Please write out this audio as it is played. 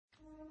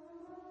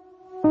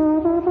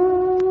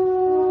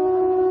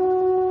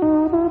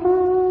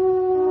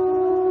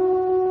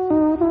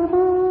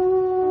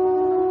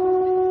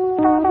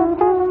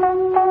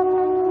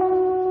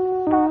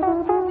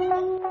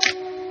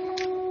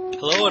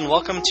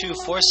welcome to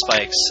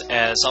Forcespikes.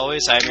 As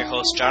always, I'm your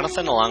host,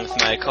 Jonathan, along with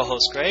my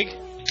co-host, Greg.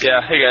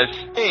 Yeah, hey guys.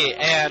 Hey,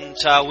 and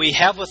we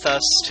have with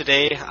us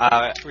today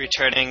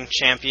returning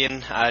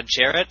champion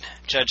Jarrett,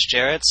 Judge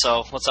Jarrett.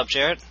 So, what's up,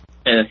 Jarrett?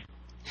 Hey.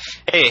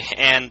 Hey,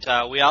 and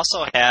we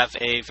also have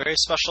a very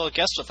special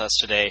guest with us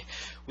today.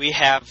 We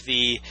have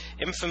the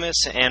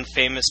infamous and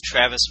famous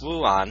Travis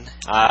Wu on.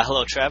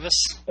 Hello, Travis.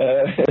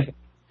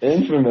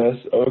 Infamous,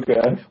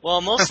 okay. Well,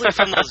 mostly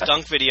from those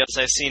dunk videos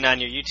I've seen on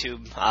your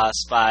YouTube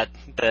spot,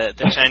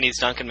 the Chinese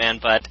Dunkin' Man,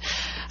 but,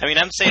 I mean,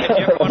 I'm saying if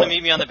you ever want to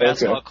meet me on the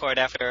basketball court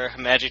after a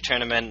Magic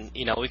tournament,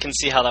 you know, we can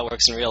see how that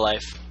works in real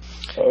life.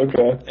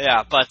 Okay.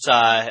 Yeah, but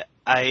I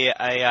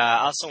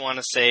also want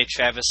to say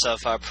Travis of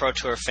Pro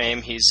Tour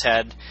fame, he's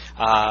had,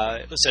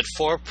 was it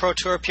 4 Pro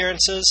Tour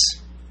appearances?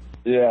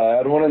 Yeah, I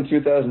had one in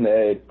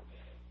 2008.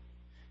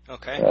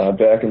 Okay.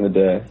 Back in the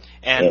day.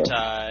 And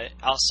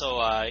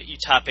also, you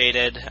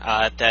top-aided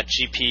that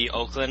GP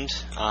Oakland.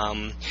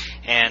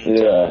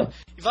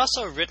 You've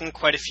also written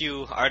quite a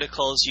few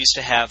articles. You used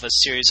to have a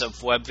series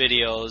of web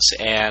videos,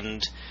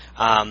 and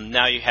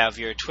now you have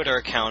your Twitter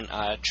account,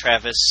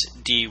 Travis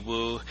D.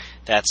 Wu.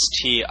 That's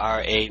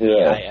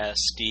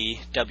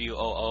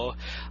TravisDWOO.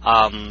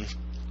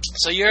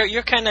 So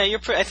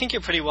I think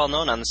you're pretty well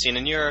known on the scene,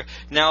 and you're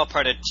now a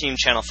part of Team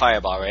Channel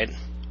Fireball, right?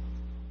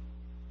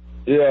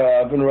 Yeah,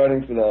 I've been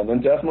writing for them,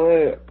 and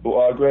definitely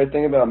a great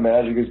thing about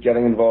Magic is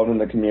getting involved in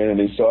the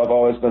community. So I've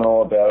always been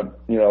all about,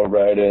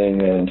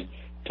 writing and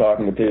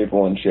talking to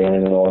people and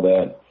sharing and all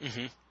that.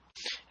 Mm-hmm.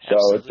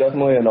 So it's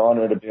definitely an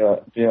honor to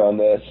be on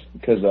this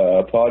because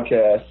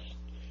podcasts,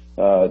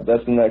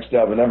 that's the next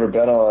step. I've never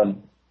been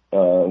on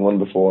one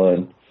before,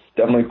 and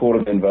definitely cool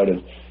to be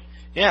invited.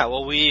 Yeah,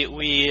 well,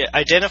 we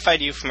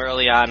identified you from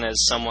early on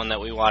as someone that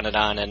we wanted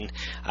on, and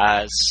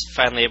was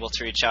finally able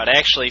to reach out.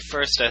 Actually,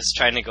 first I was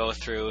trying to go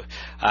through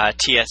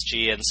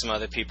TSG and some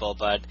other people,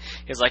 but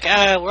he was like,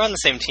 we're on the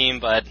same team,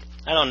 but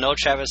I don't know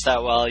Travis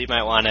that well. You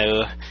might want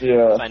to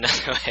find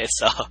another way.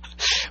 So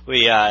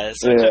we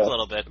switched up a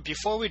little bit.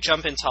 Before we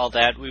jump into all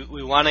that,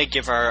 we want to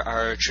give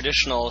our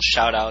traditional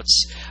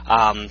shout-outs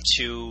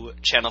to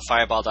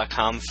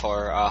channelfireball.com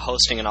for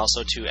hosting, and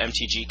also to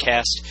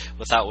MTGcast,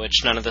 without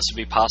which none of this would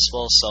be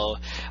possible. So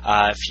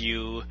if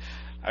you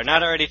are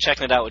not already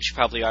checking it out, which you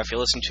probably are, if you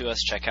listen to us,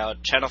 check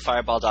out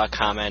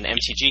channelfireball.com and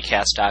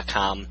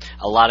mtgcast.com.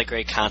 A lot of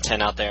great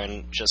content out there,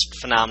 and just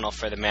phenomenal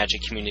for the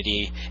Magic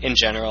community in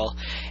general.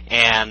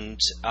 And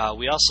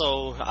we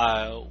also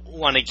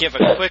want to give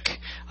a quick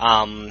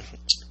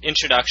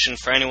introduction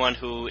for anyone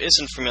who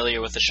isn't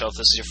familiar with the show, if this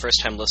is your first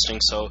time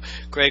listening. So,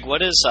 Greg,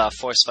 what is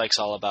Forcespikes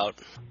all about?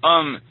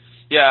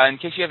 Yeah, in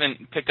case you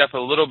haven't picked up a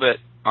little bit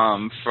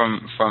from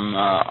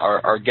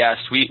our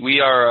guest, we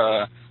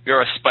are a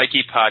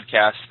spiky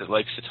podcast that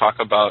likes to talk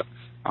about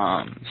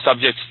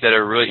subjects that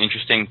are really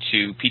interesting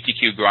to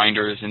PTQ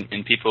grinders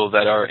and people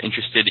that are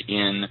interested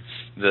in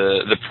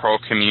the pro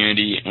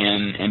community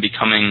and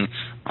becoming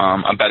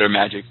a better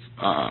Magic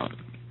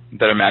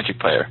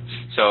player.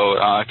 So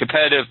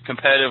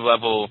competitive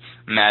level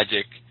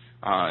Magic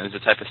is the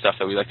type of stuff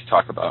that we like to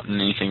talk about,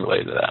 and anything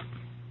related to that.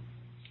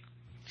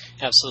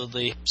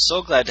 Absolutely.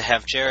 So glad to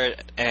have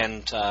Jarrett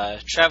and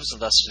Travis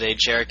with us today.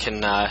 Jarrett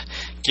can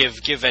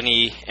give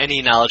any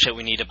knowledge that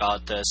we need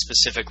about the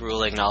specific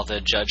ruling and all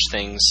the judge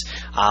things.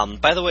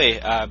 By the way,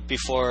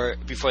 before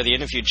the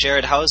interview,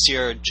 Jarrett, how's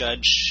your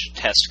judge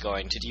test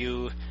going? Did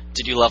you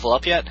level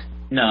up yet?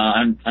 No,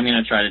 I'm going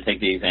to try to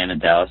take the exam in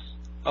Dallas.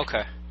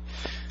 Okay,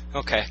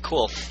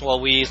 cool.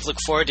 Well, we look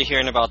forward to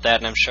hearing about that,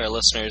 and I'm sure our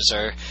listeners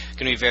are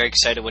going to be very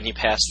excited when you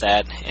pass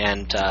that,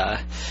 and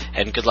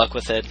good luck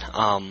with it.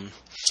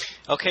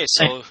 Okay,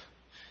 so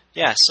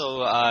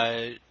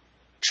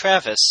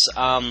Travis,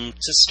 to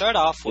start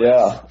off with,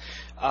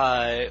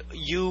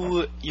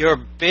 you're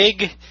a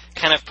big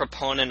kind of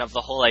proponent of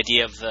the whole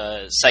idea of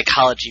the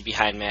psychology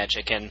behind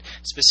Magic, and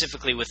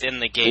specifically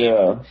within the game.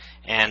 Yeah.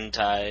 And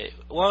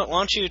why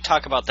don't you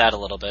talk about that a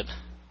little bit?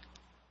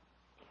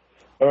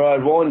 All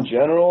right. Well, in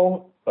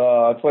general,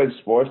 I played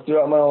sports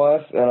throughout my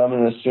life, and I'm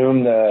going to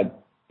assume that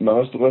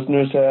most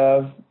listeners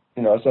have.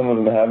 Some of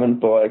them haven't,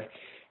 but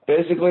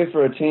basically,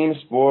 for a team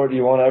sport,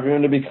 you want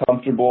everyone to be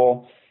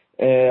comfortable,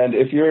 and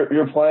if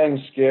you're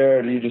playing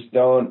scared, you just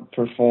don't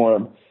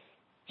perform.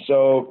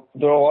 So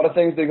there are a lot of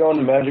things that go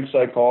into Magic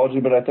psychology,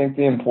 but I think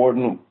the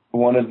important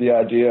one is the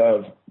idea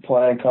of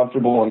playing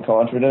comfortable and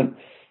confident,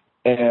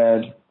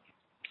 and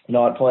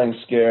not playing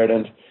scared.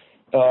 And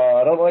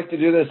I don't like to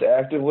do this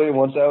actively.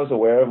 Once I was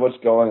aware of what's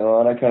going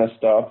on, I kind of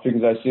stopped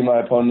because I see my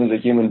opponent as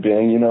a human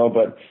being,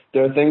 but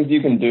there are things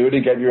you can do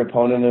to get your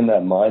opponent in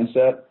that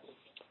mindset.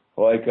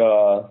 Like,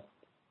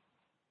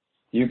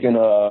 you can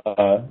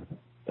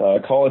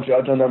call a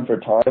judge on them for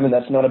time, and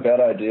that's not a bad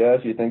idea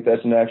if you think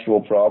that's an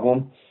actual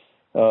problem.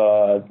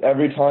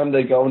 Every time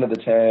they go into the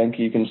tank,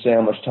 you can say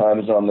how much time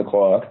is on the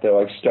clock. They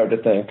start to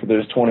think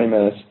there's 20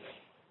 minutes.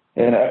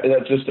 And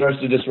that just starts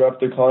to disrupt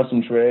their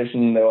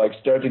concentration. They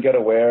start to get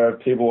aware of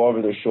people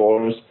over their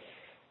shoulders.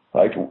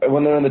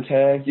 When they're in the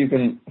tank, you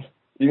can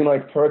you can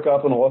like perk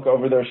up and look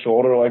over their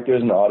shoulder like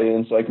there's an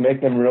audience, like make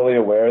them really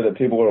aware that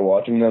people are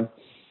watching them.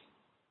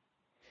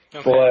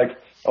 Okay. But like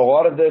a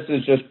lot of this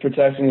is just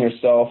protecting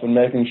yourself and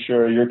making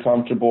sure you're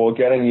comfortable,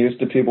 getting used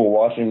to people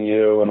watching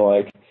you, and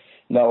like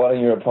not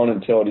letting your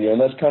opponent tilt you, and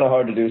that's kind of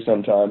hard to do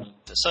sometimes.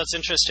 So it's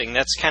interesting.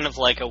 That's kind of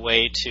like a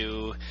way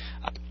to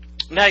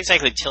not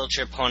exactly tilt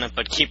your opponent,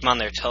 but keep them on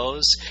their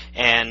toes.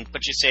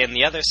 But you say on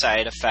the other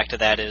side effect of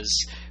that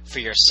is for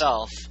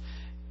yourself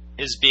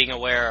is being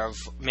aware of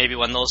maybe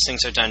when those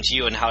things are done to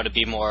you and how to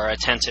be more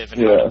attentive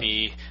and how to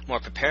be more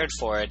prepared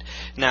for it.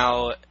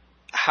 Now,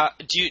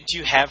 do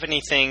you have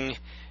anything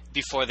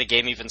before the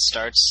game even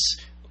starts?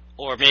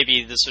 Or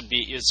maybe this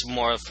is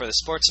more for the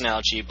sports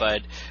analogy,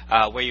 but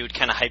where you would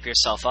kind of hype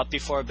yourself up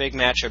before a big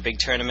match or a big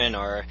tournament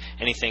or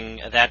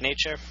anything of that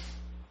nature?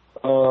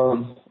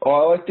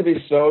 I like to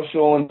be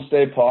social and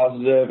stay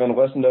positive and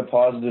listen to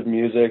positive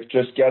music.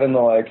 Just get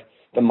into like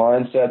the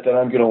mindset that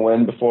I'm going to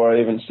win before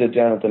I even sit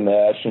down at the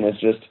match, and it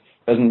just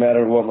doesn't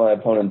matter what my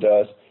opponent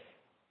does.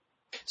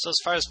 So as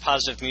far as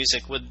positive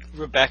music, would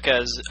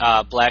Rebecca's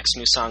Black's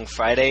new song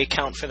Friday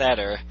count for that,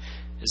 or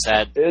is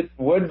that... It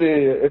would be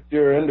if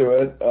you're into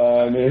it.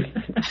 I mean...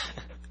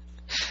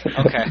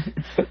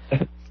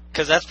 Okay.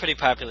 Because that's pretty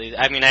popular.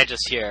 I mean, I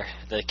just hear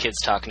the kids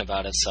talking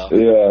about it, so...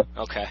 Yeah.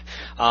 Okay.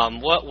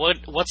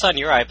 What's on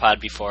your iPod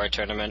before a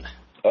tournament?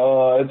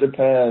 It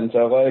depends.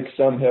 I like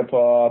some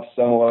hip-hop,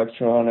 some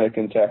electronic,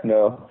 and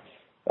techno.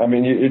 I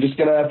mean, you're just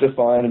going to have to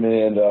find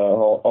me, and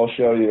I'll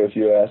show you if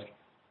you ask.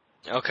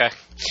 Okay.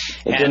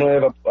 I generally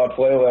have a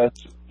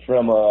playlist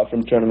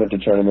from tournament to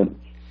tournament.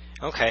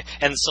 Okay,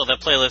 and so the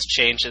playlist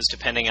changes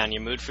depending on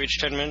your mood for each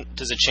tournament?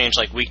 Does it change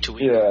like week to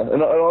week? Yeah,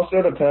 and it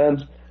also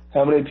depends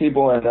how many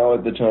people I know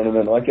at the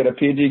tournament. Like at a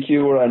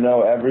PGQ where I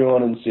know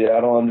everyone in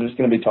Seattle, I'm just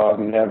going to be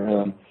talking to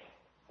everyone.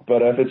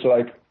 But if it's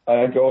like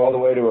I go all the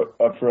way to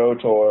a pro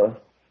tour,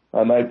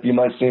 you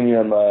might see me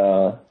on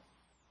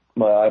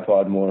my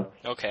iPod more.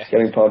 Okay.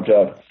 Getting pumped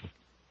up.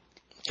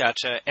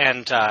 Gotcha.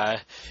 And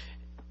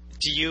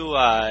do you?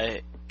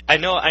 I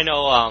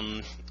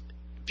know.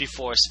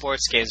 Before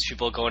sports games,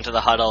 people go into the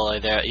huddle, or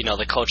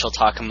the coach will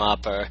talk them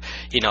up, or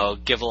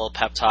give a little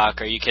pep talk,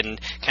 or you can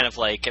kind of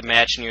like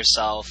imagine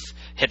yourself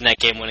hitting that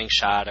game-winning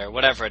shot, or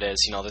whatever it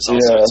is. There's all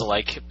sorts of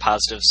like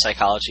positive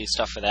psychology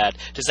stuff for that.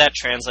 Does that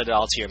translate at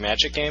all to your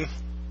Magic game?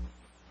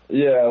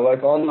 Yeah,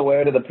 like on the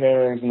way to the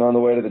pairings and on the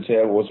way to the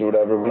tables or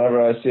whatever.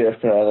 Whenever I see a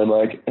friend, I'm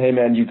like, "Hey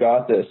man, you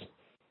got this.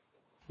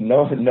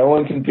 No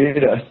one can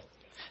beat us."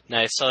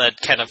 Nice. So that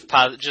kind of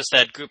just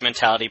that group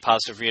mentality,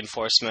 positive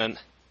reinforcement.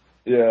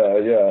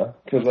 Yeah.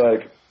 Because,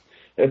 like,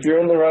 if you're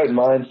in the right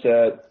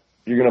mindset,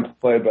 you're going to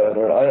play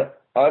better.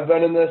 I've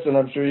been in this, and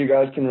I'm sure you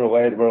guys can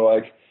relate, where,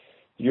 like,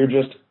 you're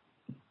just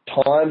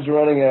time's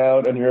running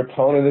out, and your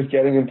opponent is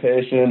getting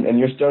impatient, and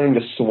you're starting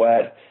to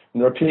sweat,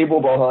 and there are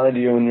people behind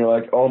you, and you're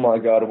like, oh, my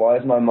God, why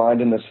is my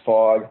mind in this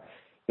fog?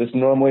 This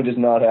normally does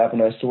not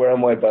happen. I swear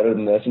I'm way better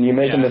than this. And you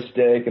make a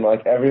mistake, and,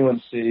 like,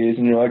 everyone sees,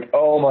 and you're like,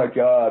 oh, my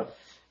God.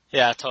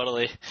 Yeah,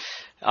 totally.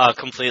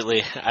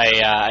 Completely.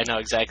 I know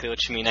exactly what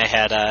you mean. I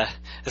had a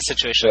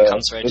situation that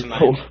comes right to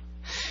mind.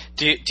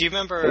 Do you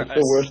remember? It's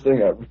the worst thing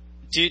ever.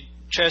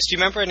 Travis, do you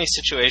remember any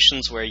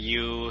situations where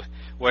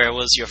it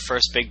was your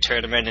first big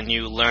tournament and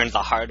you learned the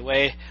hard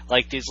way,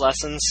 like these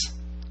lessons?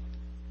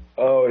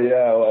 Oh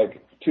yeah,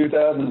 like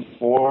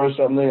 2004 or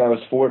something. I was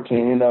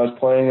 14. I was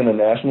playing in a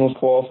nationals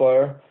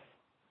qualifier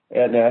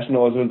at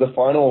nationals. It was the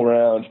final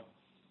round,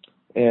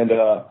 and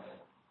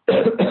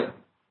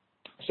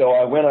so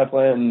I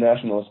play in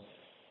nationals.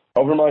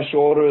 Over my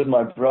shoulder is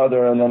my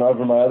brother, and then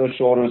over my other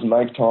shoulder is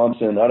Mike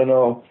Thompson. I don't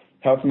know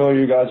how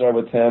familiar you guys are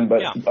with him,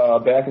 but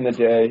back in the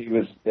day, he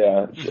was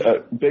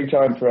a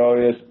big-time pro.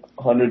 He has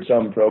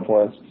 100-some pro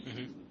points.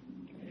 Mm-hmm.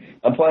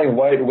 I'm playing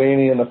white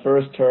weenie in the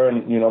first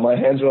turn. My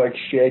hands are like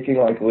shaking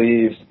like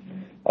leaves.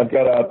 I've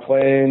got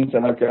planes,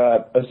 and I've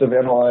got a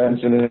Savannah Lions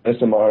and a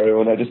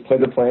Samaru, and I just play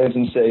the planes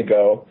and say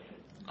go.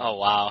 Oh,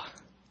 wow.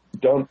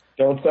 Don't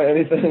play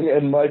anything,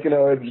 and Mike and I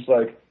are just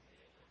like,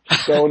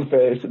 stone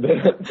face.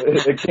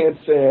 They can't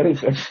say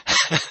anything.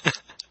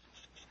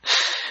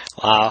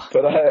 Wow.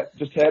 But I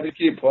just had to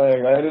keep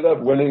playing. I ended up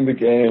winning the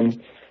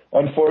game.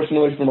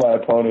 Unfortunately for my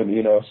opponent,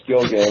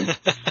 skill game.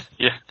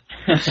 Yeah.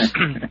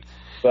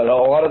 But a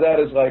lot of that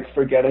is like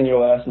forgetting your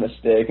last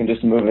mistake and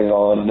just moving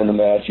on in the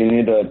match. You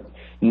need to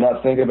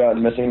not think about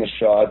missing a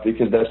shot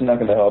because that's not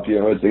going to help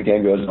you as the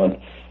game goes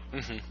on.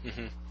 Mm-hmm,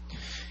 mm-hmm.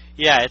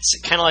 Yeah, it's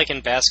kind of like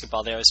in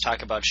basketball. They always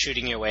talk about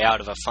shooting your way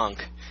out of a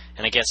funk.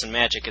 And I guess in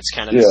Magic, it's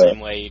kind of the same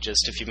way.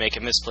 If you make a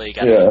misplay, you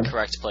got to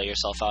correct play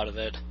yourself out of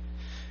it.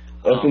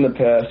 That's in the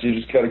past. You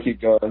just got to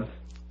keep going.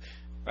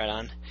 Right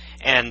on.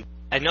 And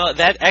I know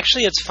that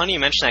actually it's funny you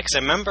mention that because I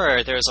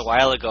remember there was a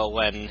while ago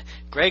when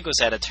Greg was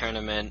at a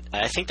tournament.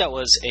 I think that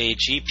was a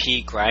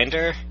GP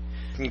grinder.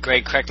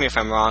 Greg, correct me if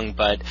I'm wrong,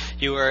 but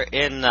you were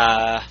in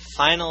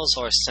finals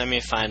or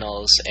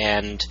semifinals,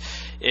 and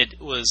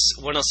it was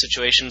one of those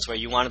situations where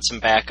you wanted some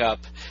backup,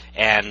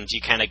 and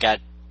you kind of got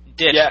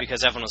ditched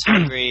because everyone was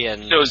hungry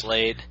and it was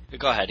late.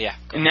 Go ahead, yeah.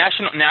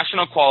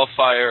 National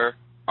qualifier.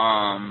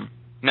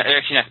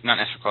 actually not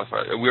national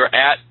qualifier. We were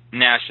at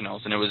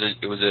nationals, and it was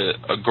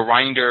a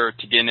grinder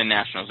to get into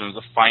nationals. It was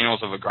the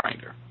finals of a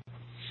grinder.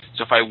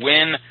 So if I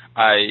win,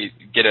 I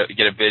get a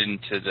bid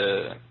into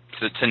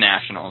to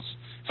nationals.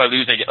 If I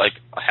lose, I get like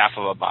a half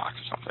of a box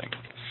or something.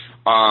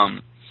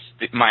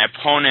 My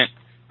opponent,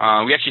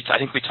 I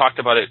think we talked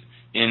about it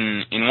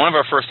in one of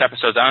our first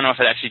episodes. I don't know if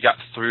it actually got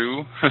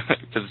through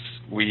because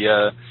we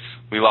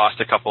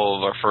lost a couple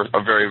of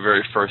our very,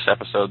 very first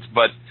episodes.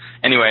 But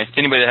anyway, to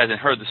anybody that hasn't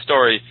heard the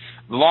story,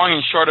 the long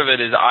and short of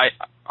it is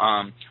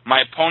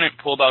my opponent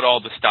pulled out all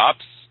the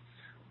stops,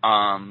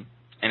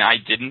 and I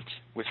didn't,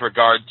 with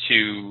regard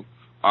to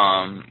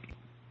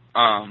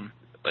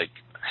like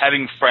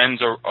having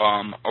friends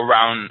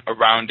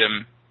around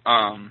him,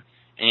 and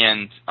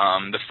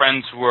the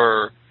friends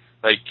were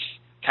like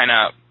kind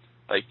of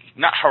like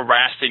not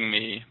harassing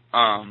me,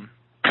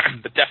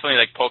 but definitely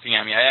like poking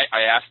at me.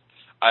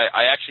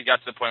 I actually got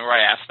to the point where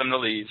I asked them to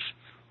leave.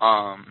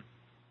 I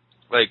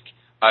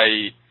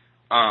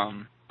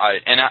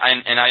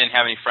didn't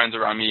have any friends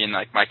around me, and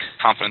like my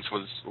confidence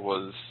was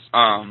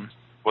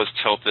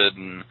tilted,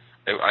 and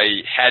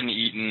I hadn't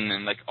eaten,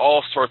 and like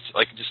all sorts,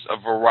 like just a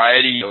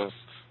variety of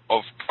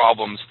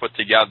problems put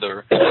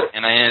together,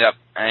 and I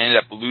ended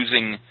up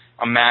losing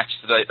a match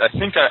that I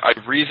think I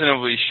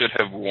reasonably should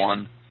have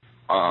won.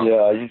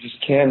 Yeah, you just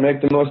can't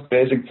make the most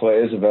basic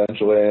plays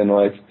eventually, and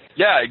like.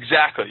 Yeah,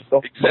 exactly.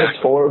 That's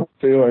horrible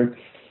feeling.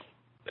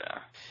 Yeah.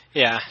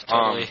 Yeah,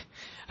 totally.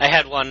 I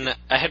had one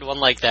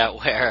like that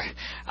where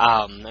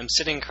I'm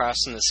sitting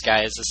across from this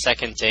guy. It's the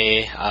second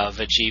day of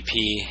a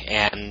GP,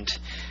 and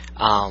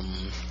I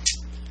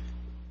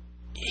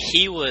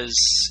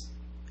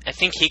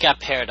think he got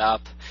paired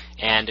up,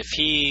 and if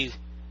he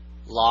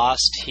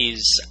lost,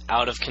 he's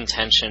out of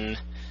contention,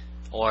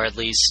 or at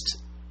least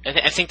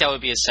I think that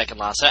would be his second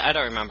loss. I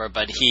don't remember,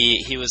 but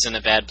he was in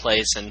a bad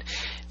place, and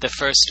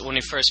when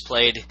he first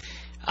played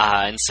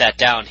and sat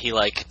down, he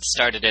like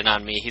started in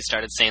on me. He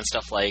started saying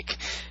stuff like,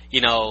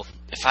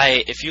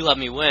 if you let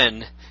me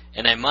win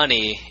and I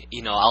money,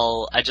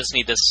 I just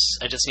need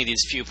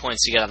these few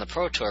points to get on the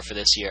Pro Tour for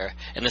this year,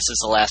 and this is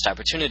the last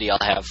opportunity I'll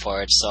have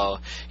for it. So,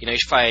 you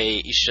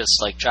should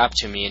just like drop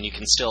to me, and you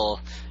can still,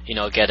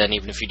 get in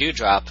even if you do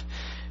drop.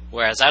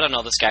 Whereas I don't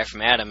know this guy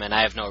from Adam, and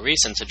I have no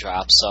reason to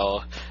drop.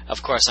 So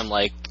of course I'm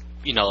like,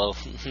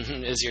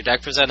 is your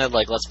deck presented?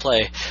 Like, let's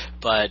play.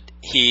 But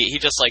he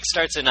just like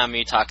starts in on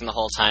me talking the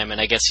whole time, and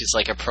I guess he's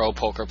like a pro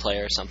poker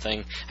player or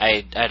something.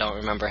 I don't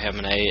remember him,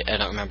 and I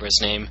don't remember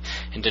his name,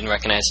 and didn't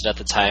recognize it at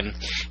the time.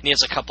 And he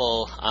has a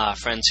couple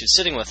friends who's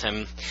sitting with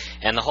him,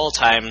 and the whole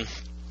time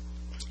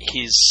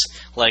he's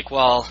like,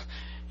 well,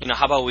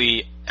 how about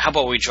we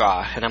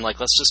draw? And I'm like,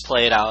 let's just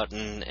play it out,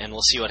 and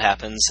we'll see what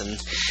happens. And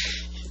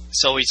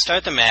so we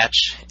start the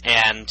match,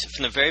 and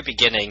from the very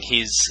beginning,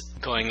 he's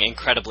going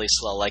incredibly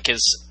slow. Like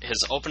his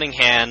opening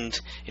hand,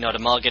 to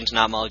mulligan to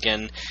not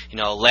mulligan,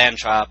 land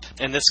drop,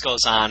 and this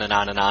goes on and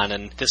on and on.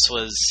 And this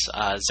was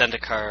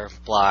Zendikar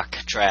block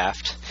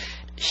draft.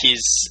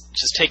 He's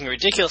just taking a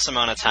ridiculous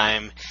amount of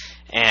time,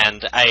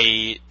 and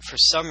I, for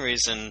some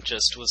reason,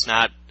 just was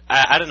not.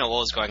 I don't know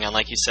what was going on.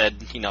 Like you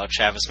said,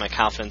 Travis, my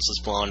confidence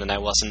was blown and I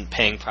wasn't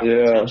paying proper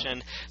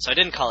attention. So I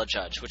didn't call a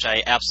judge, which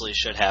I absolutely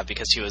should have,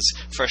 because he was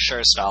for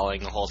sure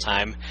stalling the whole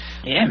time.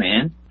 Yeah,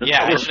 man.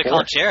 I should have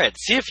called Jarrett.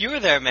 See, if you were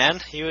there,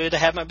 man, he would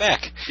have had my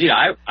back. Dude,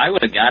 I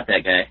would have got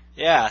that guy.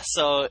 Yeah,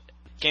 so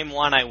game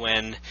one I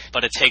win,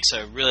 but it takes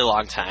a really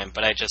long time,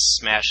 but I just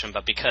smash him.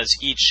 But because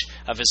each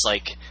of his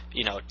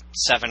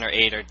 7 or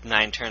 8 or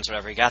 9 turns,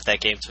 whatever he got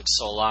that game, took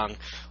so long,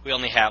 we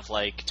only have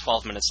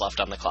 12 minutes left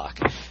on the clock.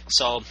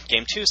 So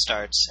game 2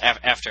 starts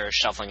after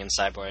shuffling and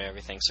sideboard and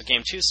everything. So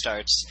game 2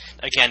 starts,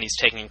 again, he's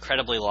taking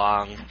incredibly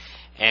long,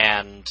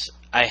 and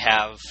I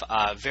have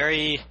a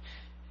very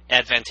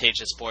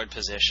advantageous board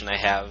position. I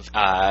have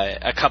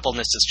a couple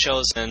Nissa's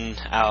Chosen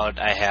out,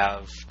 I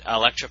have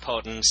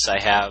Electropotence, I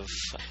have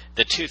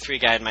the 2/3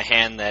 guy in my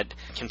hand that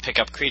can pick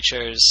up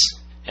creatures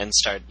and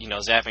start,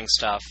 zapping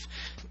stuff.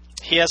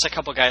 He has a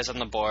couple guys on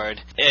the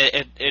board.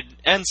 It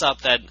ends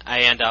up that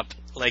I end up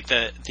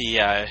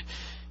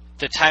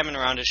the timing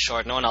around is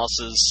short. No one else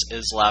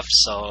is left,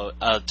 so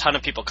a ton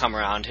of people come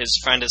around. His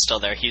friend is still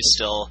there. He's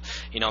still,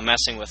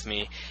 messing with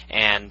me.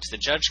 And the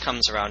judge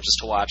comes around just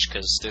to watch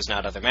because there's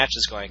not other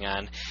matches going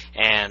on.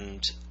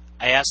 And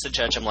I asked the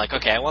judge, I'm like,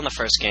 okay, I won the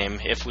first game.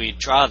 If we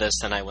draw this,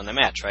 then I win the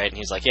match, right? And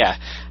he's like, yeah.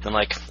 And I'm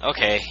like,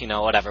 okay,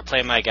 whatever.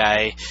 Play my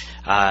guy,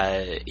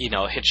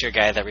 hit your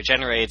guy that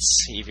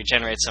regenerates. He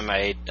regenerates on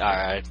my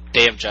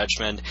Day of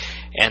Judgment.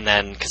 And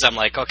then, because I'm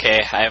like, okay,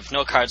 I have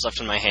no cards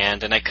left in my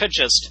hand, and I could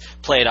just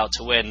play it out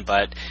to win,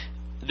 but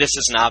this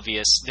isn't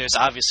obvious. There's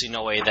obviously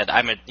no way that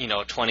I'm at,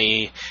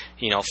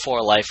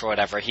 24 life or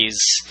whatever. He's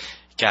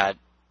got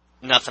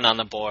nothing on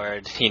the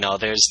board.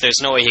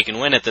 There's no way he can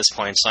win at this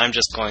point, so I'm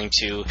just going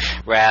to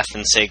wrath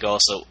and say go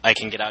so I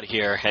can get out of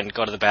here and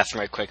go to the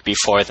bathroom right quick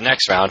before the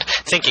next round,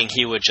 thinking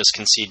he would just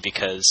concede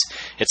because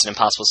it's an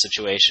impossible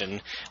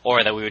situation,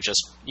 or that we would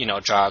just,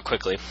 draw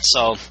quickly.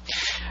 So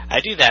I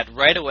do that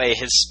right away.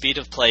 His speed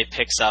of play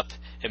picks up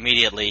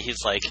immediately.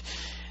 He's like,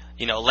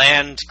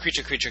 land,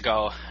 creature,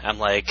 go. I'm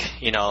like,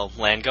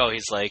 land, go.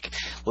 He's like,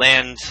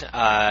 land,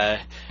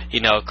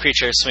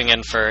 creature, swing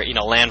in for,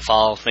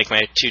 landfall, make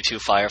my 2/2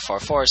 flyer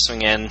 4/4,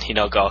 swing in,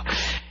 go.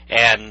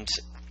 And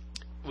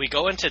we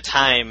go into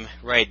time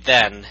right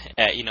then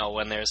at,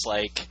 when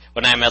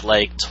I'm at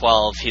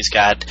 12, he's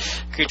got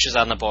creatures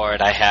on the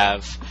board. I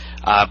have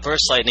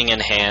Burst Lightning in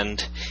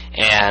hand,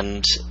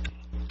 and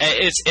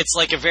it's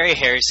like a very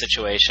hairy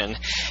situation.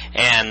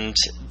 And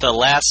the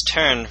last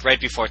turn, right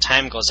before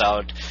time goes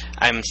out,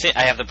 I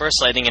have the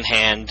Burst Lightning in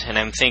hand, and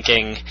I'm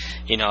thinking,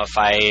 if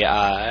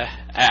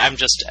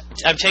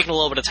I'm taking a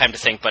little bit of time to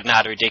think, but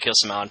not a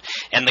ridiculous amount.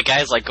 And the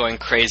guy's going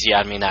crazy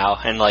on me now,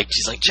 and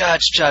she's like,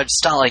 Judge,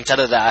 stalling, da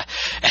da da.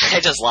 And I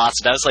just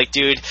lost it. I was like,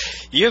 dude,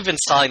 you've been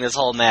stalling this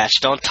whole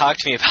match. Don't talk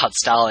to me about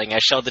stalling. I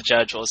showed the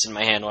judge what was in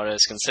my hand, what I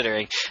was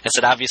considering. I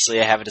said, obviously,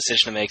 I have a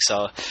decision to make,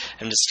 so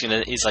I'm just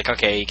gonna. He's like,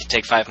 okay, you can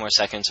take 5 more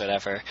seconds,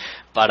 whatever.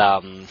 But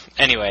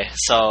anyway,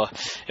 so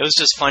it was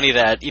just funny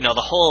that the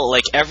whole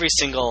every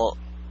single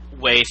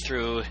way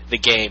through the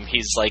game,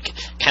 he's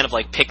kind of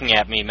picking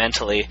at me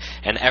mentally,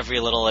 and every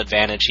little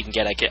advantage he can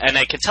get, I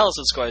could tell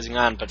what's going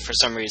on, but for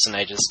some reason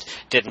I just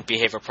didn't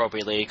behave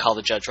appropriately, call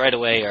the judge right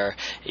away, or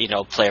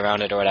play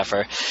around it or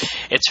whatever.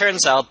 It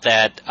turns out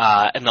that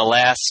in the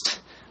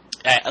last,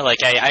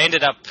 I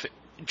ended up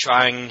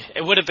drawing.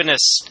 It would have been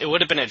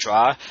a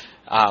draw.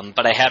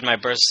 But I had I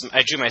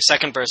drew my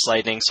second Burst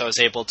Lightning, so I was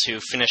able to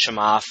finish him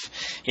off,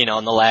 in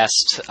the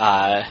last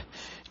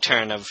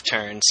turn of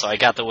turn, so I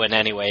got the win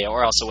anyway,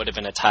 or else it would have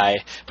been a tie.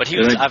 But he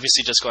was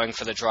obviously just going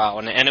for the draw,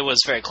 and it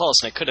was very close,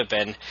 and it could have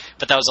been,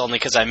 but that was only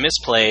because I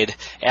misplayed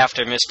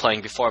after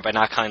misplaying before by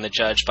not calling the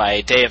judge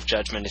by day of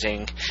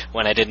judgmenting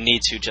when I didn't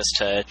need to, just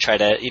to try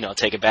to,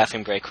 take a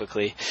bathroom break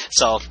quickly.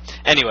 So,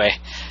 anyway,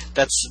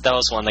 that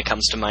was one that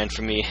comes to mind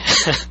for me.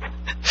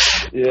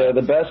 Yeah,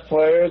 the best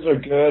players are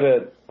good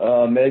at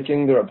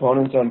making their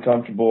opponents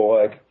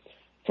uncomfortable.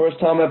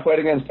 First time I played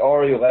against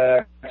Ari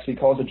Lax, he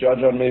calls a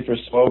judge on me for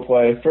slow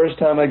play. First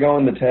time I go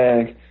in the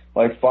tank,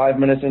 5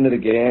 minutes into the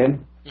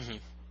game. Mm-hmm.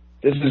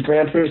 This is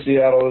Grand Prix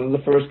Seattle. This is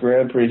the first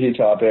Grand Prix he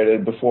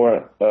top-aided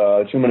before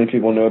too many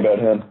people knew about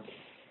him.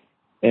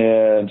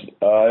 And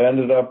I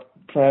ended up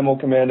primal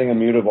commanding a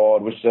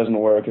Mutavault, which doesn't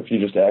work if you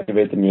just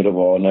activate the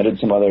Mutavault. And I did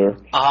some other...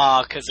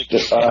 because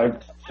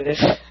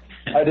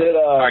I did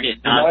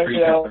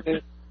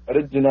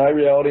Deny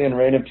Reality and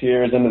Reign of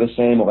Tears into the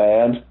same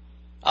land.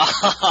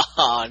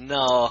 Oh,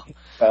 no.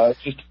 It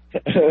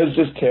was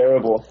just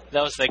terrible.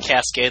 That was the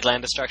Cascade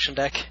Land Destruction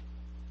deck?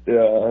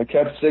 Yeah, I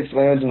kept 6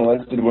 lands and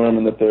Legended Worm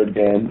in the third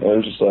game. It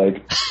was just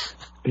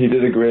he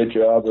did a great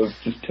job of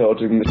just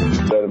tilting the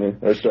shit out of me.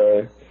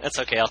 Sorry. That's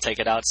okay, I'll take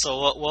it out. So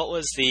what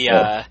was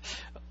the,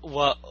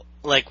 what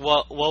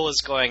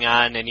was going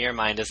on in your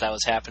mind as that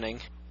was happening?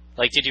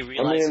 Did you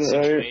realize the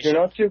situation?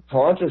 You're not too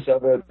conscious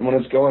of it when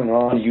it's going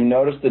on. You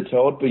notice the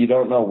tilt, but you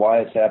don't know why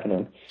it's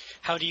happening.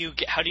 How do you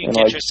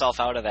get yourself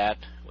out of that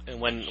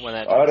when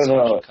that I don't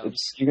know.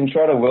 comes? You can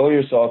try to will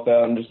yourself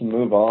out and just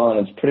move on.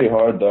 It's pretty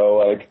hard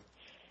though.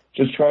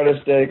 Just try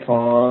to stay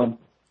calm.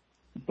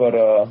 But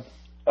I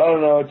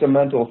don't know. It's a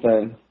mental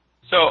thing.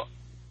 So,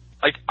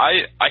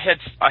 I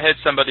had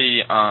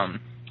somebody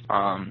on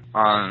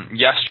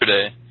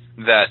yesterday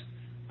that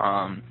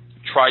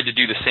tried to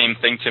do the same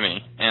thing to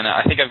me, and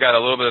I think I've got a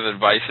little bit of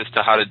advice as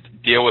to how to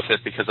deal with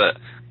it, because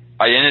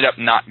I ended up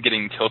not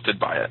getting tilted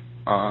by it.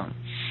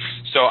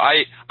 So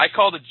I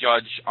called a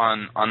judge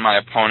on my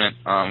opponent.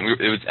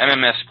 It was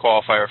MMS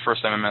qualifier,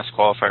 first MMS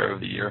qualifier of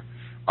the year,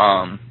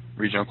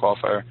 regional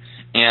qualifier,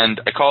 and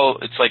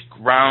it's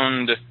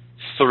round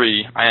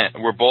 3.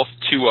 We're both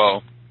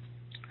 2-0,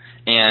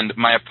 and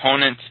my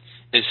opponent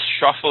is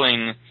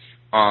shuffling,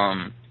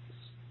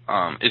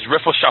 is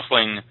riffle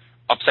shuffling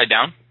upside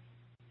down.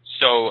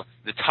 So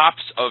the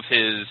tops of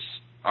his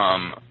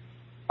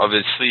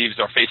sleeves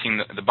are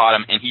facing the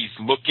bottom, and he's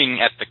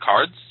looking at the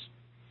cards.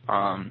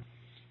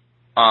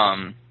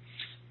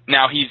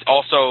 Now he's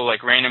also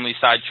randomly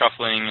side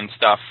shuffling and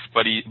stuff,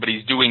 but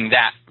he's doing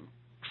that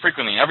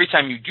frequently. And every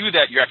time you do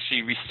that, you're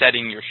actually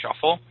resetting your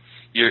shuffle.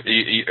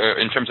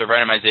 In terms of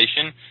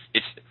randomization,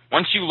 it's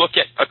once you look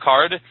at a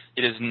card,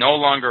 it is no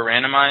longer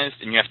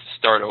randomized, and you have to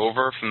start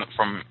over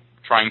from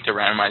trying to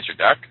randomize your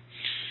deck.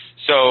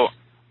 So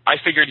I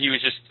figured he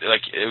was just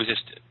it was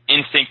just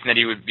instinct that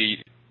he would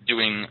be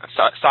doing a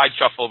side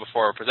shuffle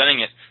before presenting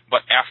it,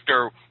 but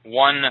after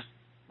one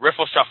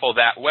riffle shuffle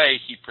that way,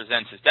 he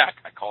presents his deck.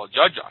 I call a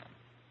judge on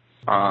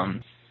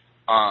him.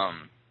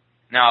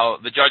 Now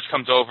the judge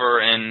comes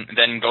over and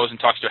then goes and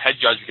talks to a head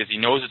judge because he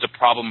knows it's a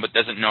problem but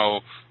doesn't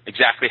know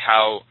exactly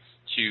how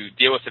to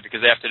deal with it,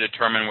 because they have to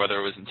determine whether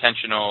it was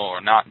intentional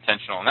or not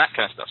intentional and that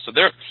kind of stuff.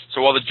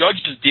 So while the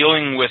judge is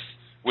dealing with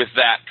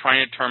that,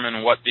 trying to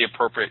determine what the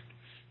appropriate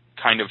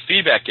kind of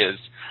feedback is,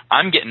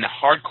 I'm getting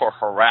hardcore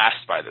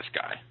harassed by this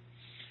guy.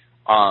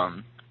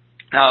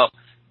 Now,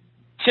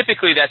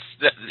 typically that's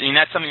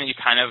something that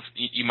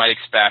you might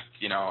expect,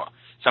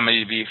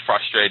 somebody to be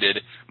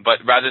frustrated,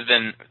 but rather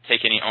than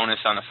take any onus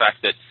on the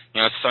fact that,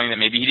 it's something that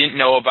maybe he didn't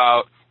know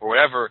about or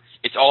whatever,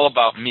 it's all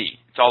about me.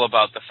 It's all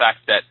about the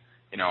fact that,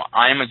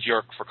 I'm a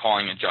jerk for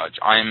calling a judge.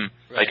 I'm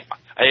right. like,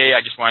 hey,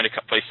 I just wanted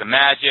to play some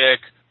Magic,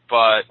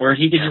 but... Or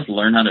he could just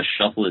learn how to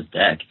shuffle his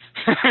deck.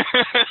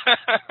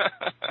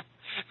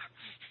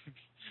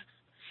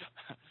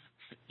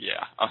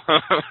 Yeah.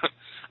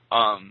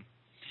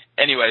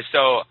 Anyway,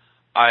 so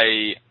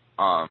I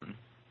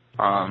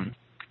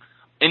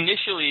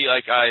initially,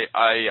 like,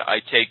 I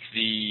take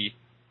the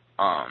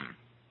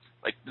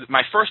like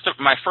my first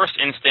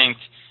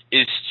instinct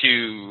is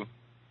to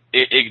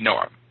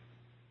ignore him.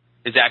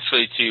 Is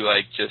actually to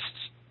like just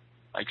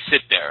like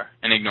sit there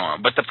and ignore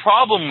him. But the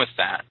problem with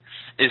that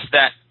is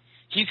that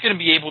he's going to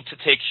be able to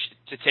take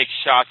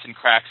shots and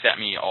cracks at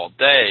me all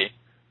day,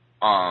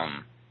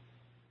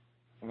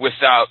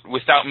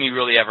 without me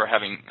really ever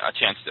having a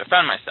chance to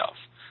defend myself.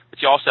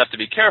 But you also have to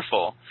be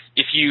careful.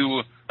 If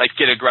you like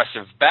get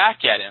aggressive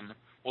back at him,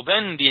 well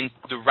then the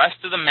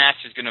rest of the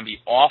match is going to be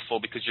awful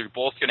because you're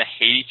both going to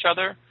hate each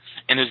other,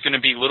 and there's going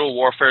to be little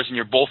warfares, and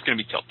you're both going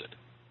to be tilted.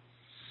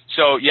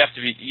 So you have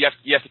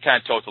to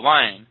kind of toe the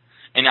line.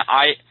 And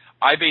I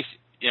base,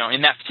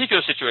 in that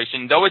particular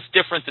situation, though it's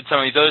different than some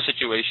of these other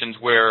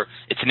situations where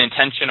it's an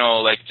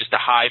intentional, like just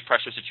a high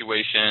pressure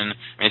situation.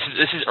 I mean,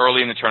 this is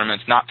early in the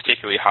tournament. It's not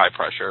particularly high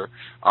pressure,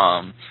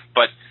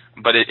 but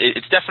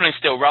it's definitely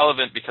still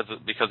relevant because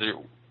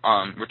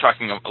we're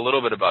talking a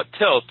little bit about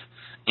tilt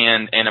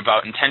and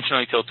about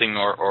intentionally tilting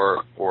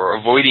or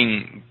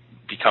avoiding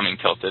becoming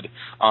tilted.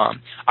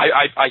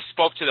 I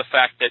spoke to the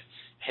fact that,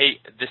 hey,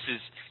 this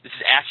is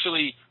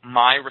actually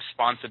my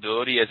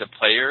responsibility as a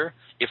player.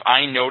 If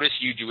I notice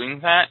you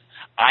doing that,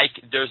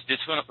 there's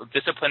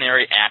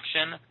disciplinary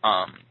action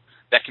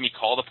that can be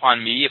called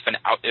upon me if an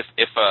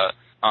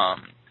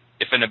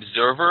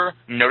observer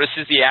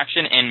notices the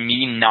action and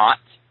me not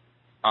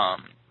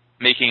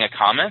making a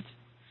comment.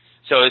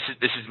 So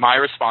this is my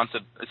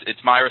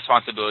it's my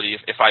responsibility.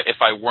 If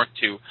I weren't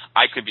to,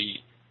 I could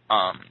be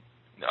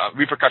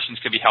repercussions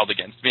could be held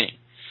against me.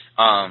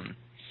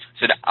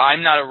 So that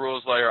I'm not a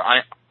rules lawyer.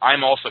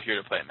 I'm also here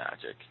to play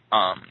Magic.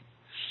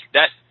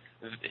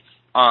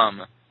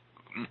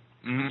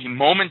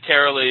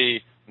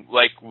 Momentarily,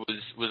 like,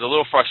 was a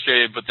little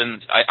frustrated, but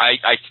then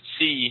I could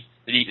see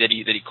that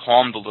he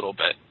calmed a little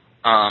bit.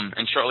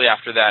 And shortly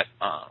after that,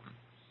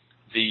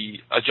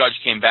 a judge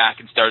came back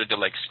and started to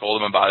like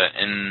scold him about it.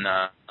 And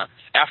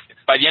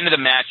by the end of the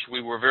match,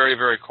 we were very,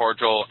 very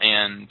cordial.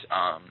 And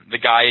the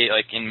guy,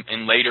 like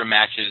in later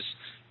matches,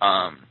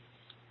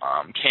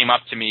 came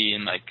up to me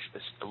and like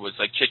was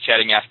like chit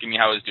chatting, asking me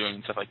how I was doing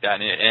and stuff like that.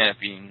 And it ended up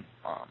being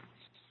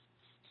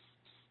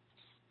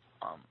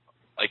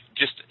like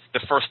just the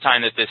first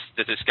time that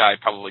this guy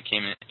probably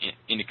came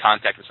into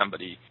contact with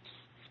somebody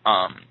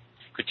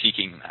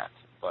critiquing that.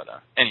 But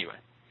anyway.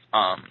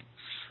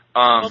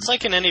 Well, it's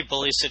like in any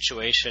bully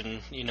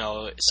situation,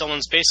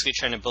 someone's basically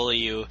trying to bully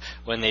you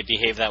when they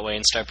behave that way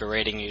and start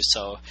berating you.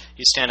 So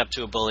you stand up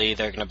to a bully,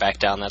 they're going to back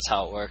down. That's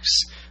how it works.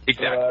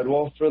 Exactly.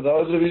 Well, for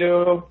those of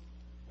you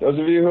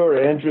who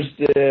are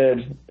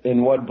interested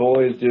in what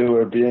bullies do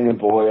or being a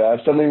bully, I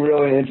have something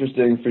really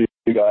interesting for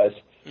you guys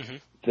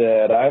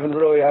that I haven't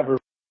really ever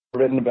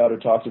written about or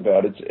talked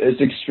about. It's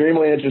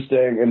extremely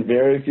interesting, and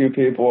very few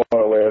people are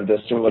aware of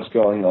this or what's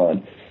going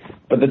on.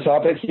 But the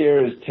topic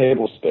here is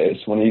table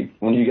space. When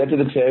you get to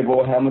the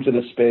table, how much of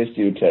the space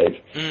do you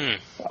take?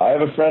 I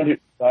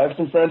have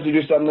some friends who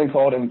do something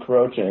called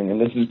encroaching, and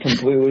this is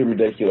completely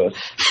ridiculous.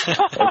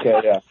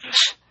 Okay, yeah.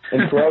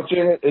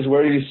 Encroaching is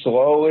where you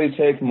slowly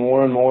take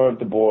more and more of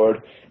the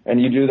board,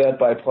 and you do that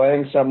by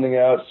playing something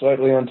out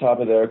slightly on top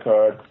of their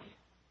card.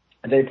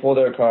 They pull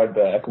their card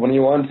back. When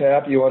you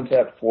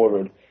untap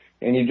forward.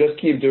 And you just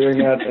keep doing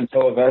that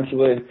until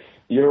eventually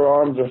your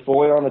arms are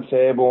fully on the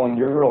table and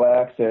you're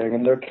relaxing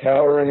and they're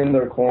cowering in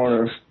their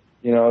corners.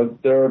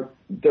 Their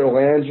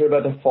lands are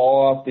about to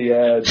fall off the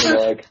edge. And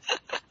like,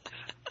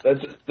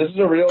 this is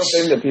a real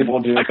thing that people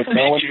do. I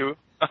believe you.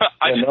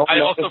 I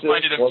also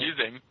find it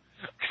amusing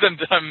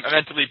because I'm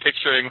mentally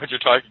picturing what you're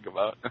talking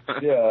about.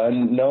 Yeah,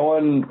 and no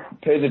one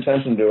pays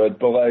attention to it.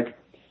 But like,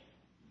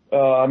 a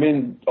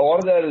lot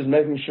of that is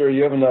making sure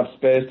you have enough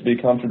space to be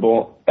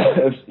comfortable.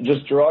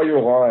 Just draw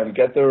your line.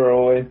 Get there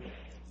early.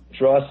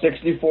 Draw a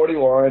 60-40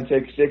 line.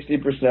 Take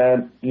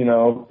 60%.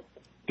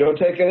 Don't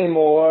take any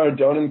more.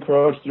 Don't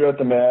encroach throughout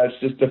the match.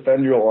 Just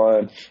defend your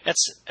line.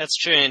 That's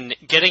true, and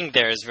getting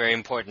there is very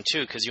important,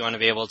 too, because you want to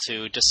be able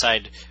to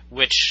decide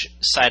which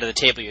side of the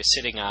table you're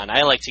sitting on.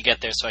 I like to get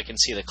there so I can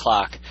see the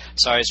clock.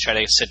 So I always try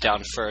to sit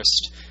down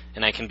first,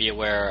 and I can be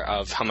aware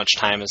of how much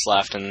time is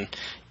left. And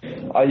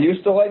I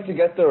used to like to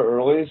get there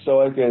early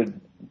so I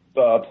could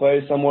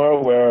play somewhere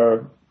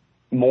where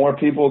more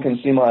people can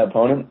see my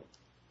opponent,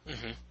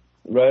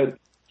 right?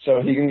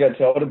 So he can get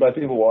tilted by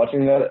people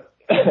watching that.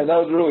 And that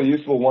was really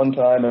useful one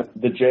time at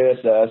the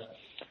JSS.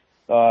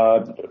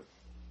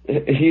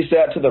 He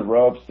sat to the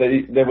ropes.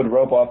 They would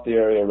rope off the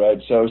area,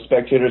 right? So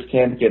spectators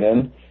can't get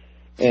in.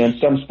 And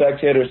some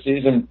spectator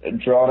sees him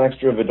draw an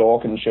extra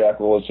Vidalcan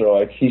shackle, so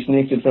like he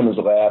sneaks it from his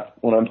lap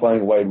when I'm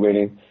playing white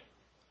waiting,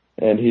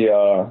 and he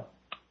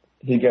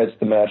gets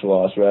the match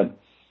loss, right?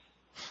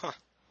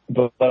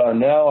 But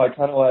now I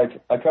kind of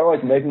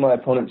like making my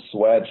opponent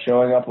sweat,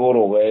 showing up a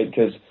little late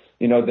because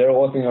they're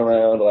looking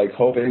around like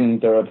hoping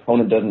their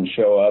opponent doesn't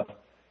show up,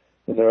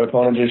 and their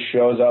opponent just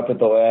shows up at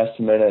the last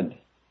minute,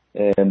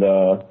 and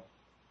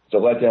it's a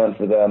letdown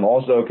for them.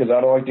 Also, because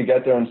I don't like to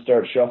get there and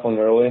start shuffling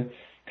early,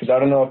 because I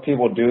don't know if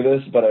people do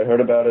this, but I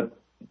heard about it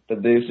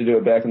that they used to do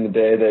it back in the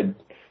day. They'd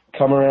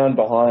come around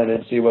behind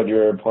and see what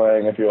you're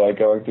playing if you're like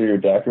going through your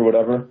deck or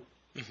whatever.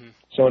 Mm-hmm.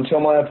 So until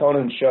my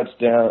opponent shuts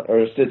down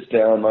or sits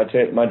down, my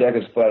deck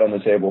is flat on the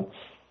table.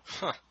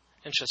 Huh.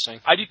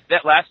 Interesting. I do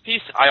that last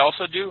piece. I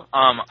also do.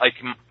 Like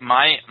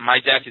my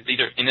deck is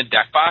either in a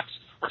deck box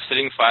or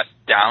sitting flat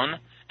down,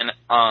 and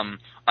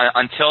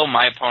until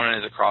my opponent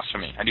is across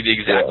from me, I do the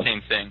exact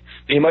same thing.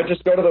 He might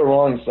just go to the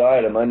wrong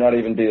side. It might not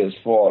even be his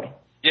fault.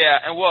 Yeah,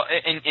 and well,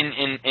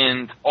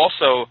 and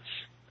also.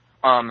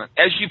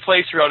 As you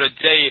play throughout a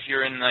day, if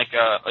you're in like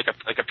a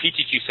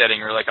PTQ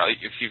setting or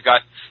if you've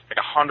got like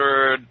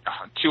 100,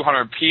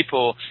 200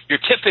 people, you're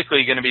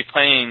typically going to be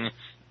playing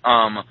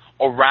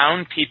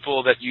around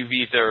people that you've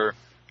either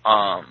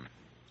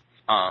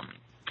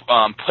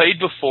played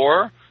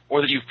before or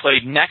that you've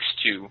played next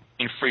to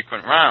in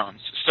frequent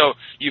rounds. So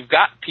you've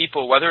got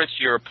people, whether it's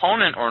your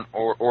opponent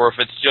or if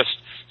it's just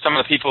some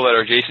of the people that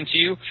are adjacent to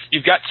you,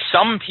 you've got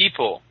some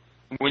people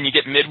when you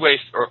get midway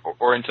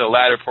or into the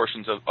latter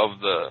portions of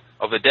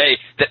the day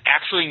that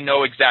actually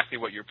know exactly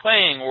what you're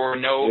playing or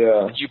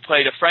know that you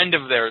played a friend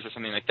of theirs or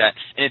something like that.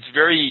 And it's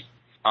very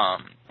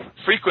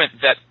frequent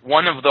that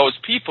one of those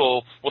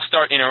people will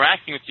start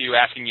interacting with you,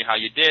 asking you how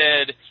you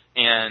did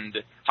and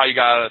how you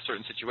got out of a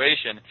certain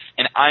situation.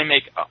 And I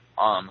make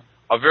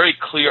a very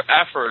clear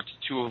effort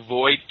to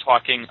avoid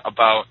talking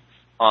about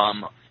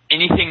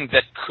anything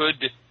that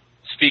could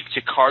speak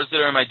to cards that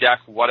are in my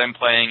deck, what I'm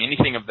playing,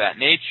 anything of that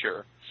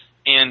nature.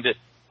 And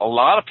a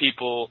lot of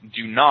people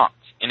do not,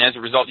 and as a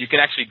result, you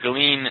can actually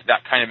glean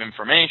that kind of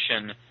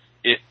information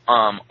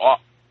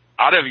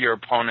out of your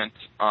opponent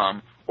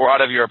or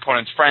out of your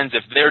opponent's friends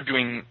if they're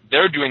doing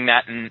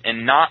that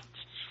and not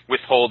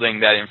withholding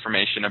that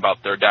information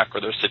about their deck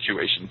or their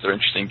situations, their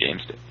interesting game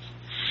states.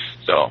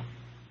 So,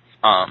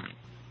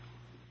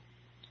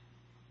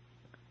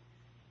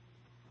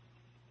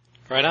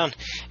 right on.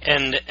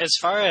 And as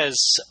far as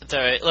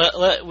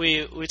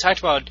we talked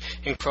about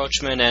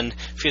encroachment and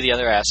a few of the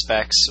other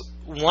aspects.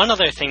 One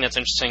other thing that's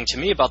interesting to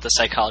me about the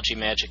psychology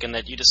magic and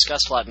that you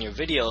discussed a lot in your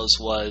videos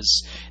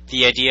was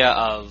the idea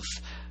of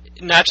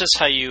not just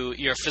how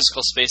your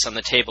physical space on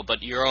the table,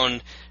 but your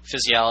own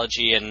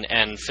physiology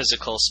and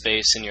physical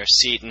space in your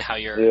seat and how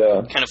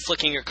you're kind of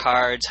flicking your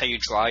cards, how you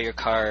draw your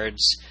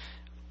cards,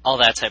 all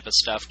that type of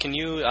stuff. Can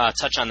you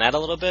touch on that a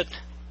little bit?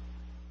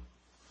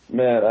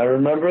 Man, I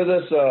remember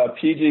this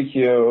PGQ.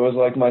 It was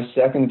like my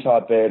second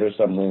top 8 or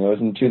something. It was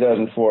in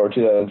 2004 or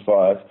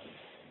 2005.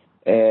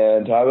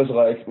 And I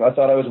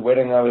thought I was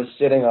winning. I was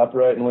sitting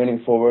upright and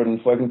leaning forward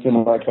and flicking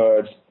through my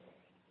cards.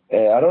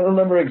 And I don't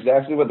remember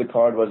exactly what the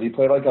card was. He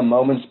played like a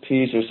Moment's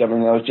Peace or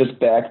something that was just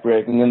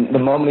backbreaking. And the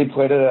moment he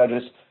played it, I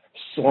just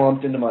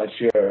slumped into my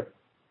chair.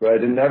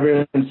 Right? And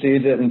everyone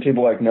sees it and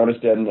people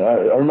noticed it. And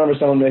I remember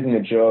someone making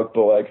a joke,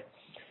 but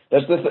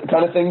that's the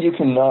kind of thing you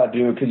cannot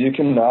do because you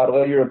cannot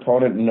let your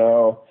opponent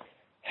know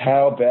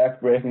how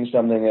backbreaking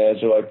something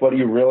is or what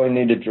you really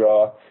need to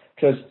draw.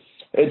 Because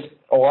it's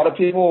a lot of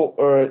people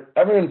or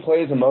everyone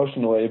plays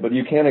emotionally, but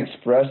you can't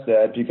express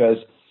that because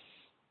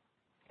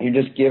you're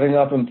just giving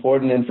up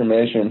important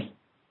information,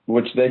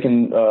 which they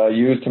can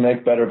use to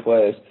make better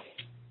plays.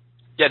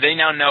 Yeah, they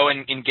now know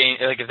in game,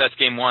 if that's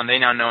game 1, they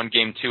now know in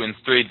game 2 and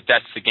 3 that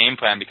that's the game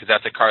plan because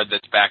that's a card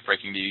that's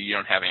backbreaking to you. You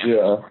don't have answers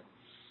for.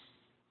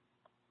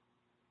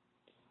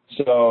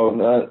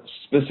 So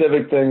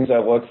specific things I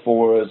look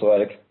for is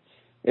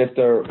if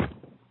they're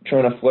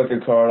trying to flick a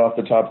card off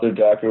the top of their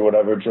deck or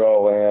whatever, draw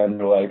a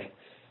land, or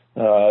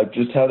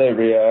just how they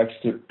react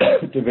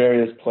to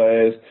various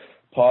plays,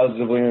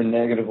 positively or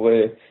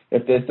negatively,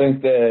 if they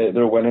think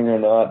they're winning or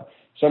not.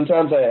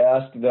 Sometimes I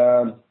ask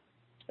them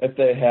if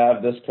they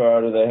have this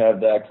card or they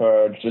have that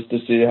card just to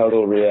see how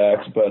they'll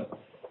react. But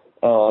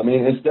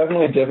it's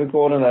definitely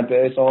difficult, and I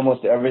base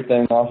almost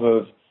everything off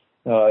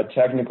of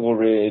technical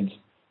reads.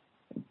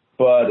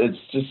 But it's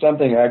just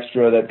something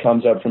extra that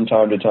comes up from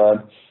time to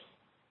time.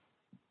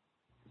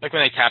 Like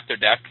when they tap their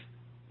deck?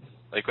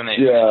 Like when they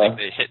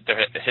hit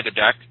their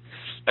deck?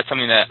 That's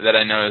something that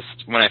I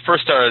noticed. When I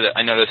first started,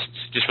 I noticed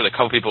just with a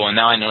couple people, and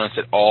now I notice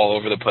it all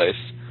over the place.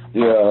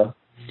 Yeah.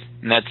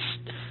 And that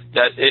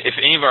if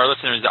any of our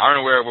listeners aren't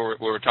aware of what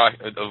we're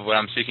talking of what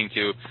I'm speaking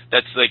to,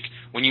 that's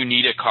when you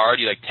need a card,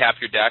 you tap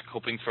your deck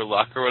hoping for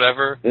luck or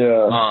whatever.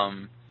 Yeah.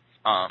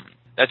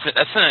 That's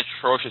an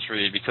atrocious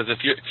read because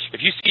if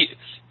you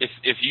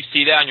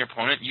see that on your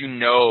opponent, you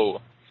know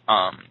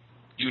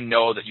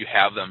that you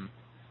have them.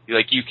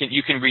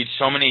 You can read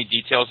so many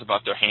details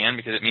about their hand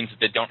because it means that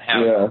they don't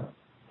have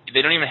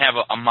they don't even have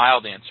a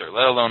mild answer,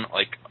 let alone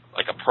like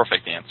a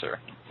perfect answer.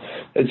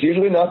 It's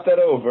usually not that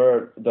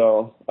overt,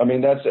 though. I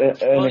mean, that's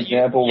an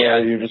example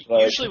where you're just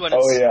like,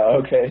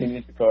 okay, he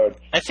needs the card.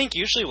 I think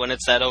usually when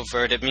it's that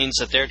overt, it means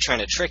that they're trying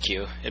to trick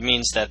you. It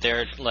means that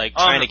they're like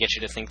trying to get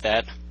you to think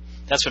that.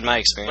 That's what my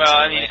experience.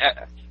 Well, anyway.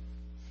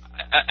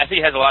 I think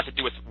it has a lot to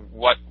do with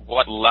what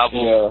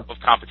level of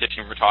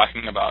competition we're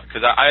talking about.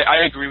 Because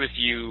I agree with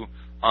you.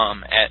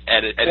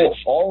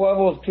 All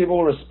levels,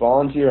 people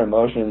respond to your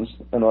emotions,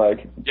 and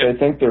they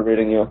think they're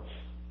reading you.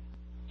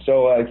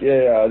 So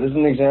this is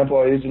an example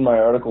I used in my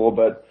article.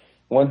 But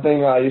one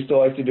thing I used to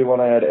like to do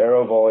when I had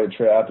arrow volley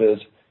trap is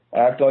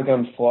act like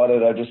I'm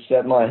flooded. I just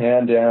set my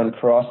hand down,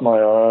 cross my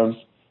arms,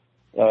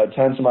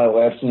 tense my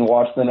lips, and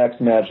watch the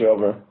next match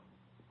over.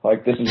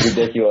 Like, this is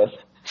ridiculous.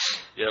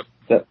 Yep.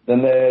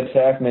 Then they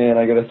attack me, and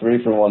I get a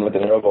 3-for-1 with the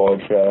arrow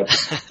volley trap.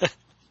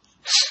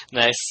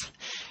 Nice.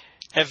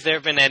 Have there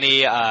been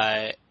any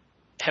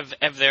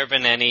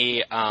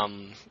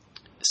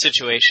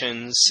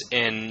situations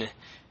in,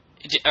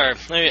 or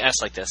let me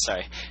ask like this,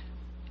 sorry.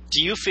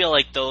 Do you feel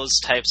like those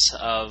types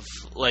of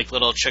like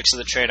little tricks of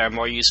the trade are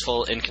more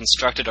useful in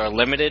constructed or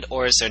limited,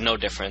 or is there no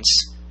difference?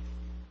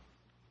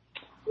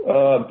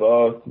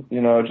 Both.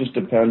 It just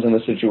depends on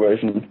the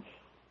situation.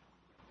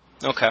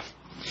 Okay.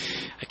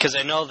 Because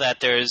I know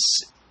that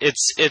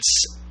it's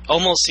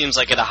almost seems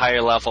like at a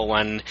higher level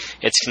when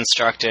it's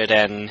constructed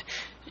and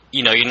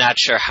you're not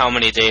sure how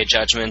many day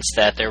judgments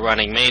that they're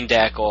running main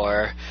deck,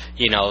 or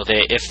if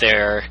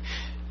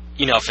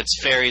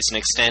it's fairies and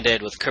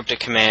extended with cryptic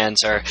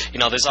commands, or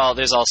there's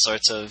all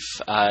sorts of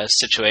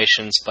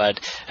situations. But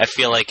I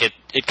feel like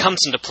it comes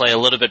into play a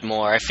little bit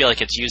more. I feel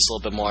like it's used a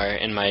little bit more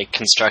in my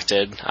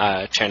constructed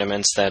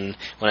tournaments than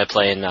when I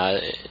play in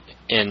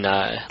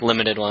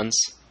limited ones.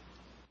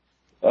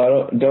 I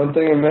don't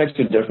think it makes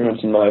a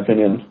difference, in my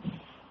opinion.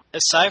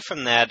 Aside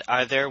from that,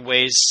 are there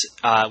ways,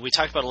 we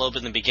talked about a little bit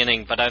in the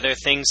beginning, but are there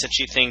things that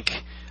you think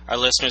our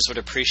listeners would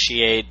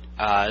appreciate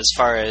as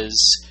far as,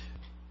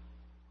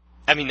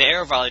 I mean, the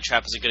arrow volley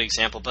trap is a good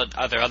example, but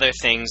are there other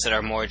things that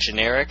are more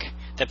generic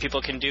that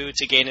people can do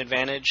to gain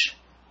advantage?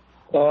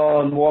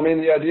 Well, I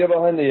mean, the idea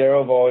behind the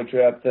arrow volley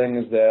trap thing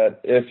is that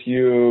if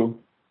you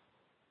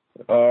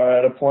are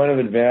at a point of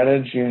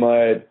advantage, you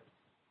might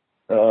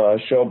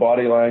show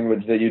body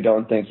language that you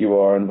don't think you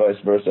are, and vice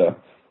versa.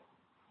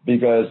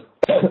 Because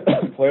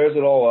players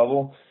at all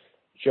level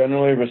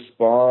generally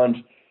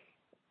respond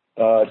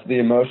to the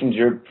emotions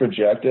you're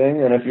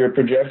projecting, and if you're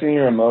projecting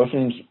your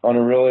emotions on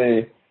a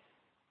really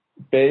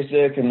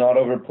basic and not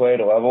overplayed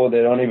level,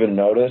 they don't even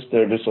notice.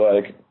 They're just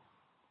like,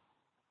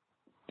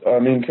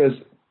 because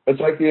it's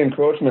like the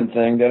encroachment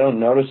thing. They don't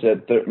notice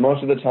it.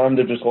 Most of the time,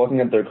 they're just looking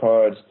at their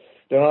cards.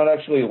 They're not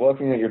actually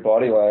looking at your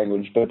body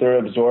language, but they're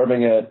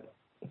absorbing it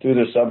through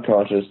their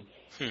subconscious.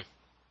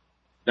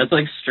 That's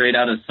like straight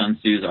out of Sun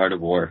Tzu's Art of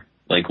War.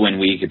 Like, when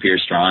weak, appear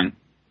strong,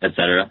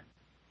 etc.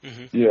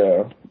 Mm-hmm.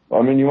 Yeah.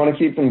 I mean, you want to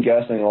keep them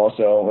guessing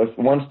also.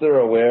 Once they're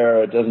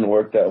aware, it doesn't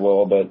work that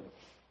well, but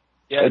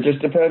it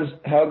just depends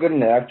how good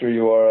an actor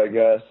you are, I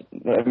guess.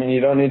 I mean,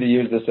 you don't need to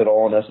use this at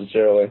all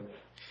necessarily.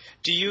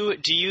 Do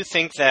you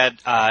think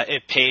that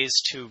it pays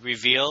to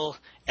reveal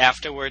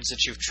afterwards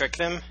that you've tricked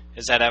them?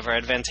 Is that ever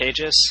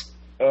advantageous?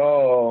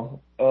 Yeah,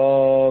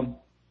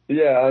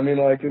 I mean,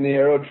 like in the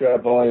arrow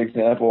trap volley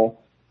example,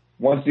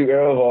 once you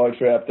arrow volley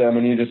trap them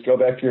and you just go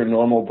back to your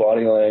normal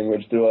body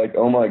language, they're like,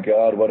 oh my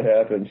god, what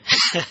happened?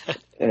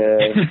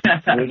 And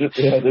they're just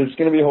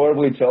going to be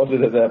horribly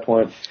tilted at that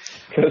point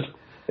because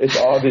it's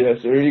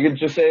obvious. Or you could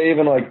just say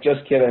even like,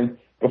 just kidding,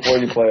 before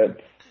you play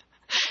it.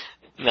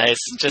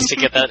 Nice, just to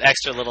get that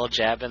extra little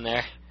jab in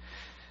there.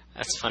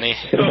 That's funny.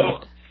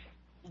 So,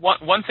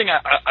 one thing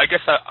I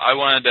guess I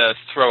wanted to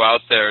throw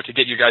out there to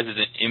get you guys'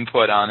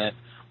 input on it.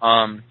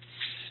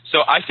 So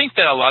I think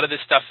that a lot of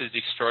this stuff is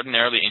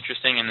extraordinarily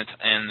interesting, and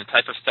the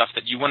type of stuff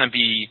that you want to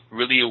be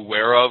really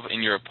aware of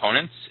in your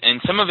opponents.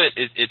 And some of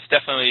it's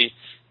definitely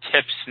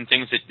tips and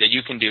things that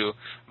you can do.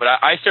 But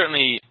I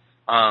certainly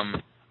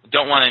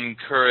don't want to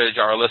encourage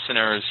our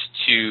listeners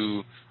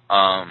to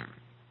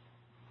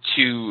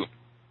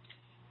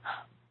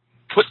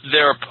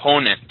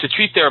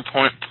treat their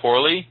opponent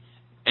poorly.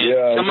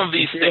 And some of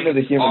these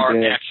things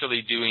are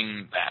actually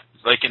doing that.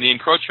 Like in the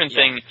encroachment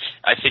thing,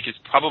 I think is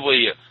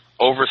probably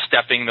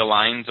overstepping the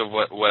lines of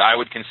what I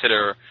would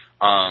consider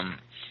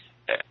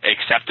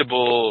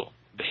acceptable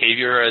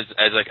behavior as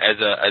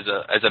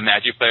a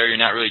Magic player. You're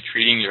not really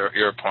treating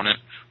your opponent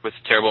with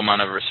a terrible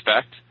amount of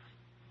respect.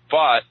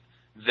 But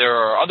there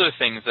are other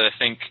things that I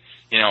think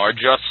are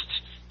just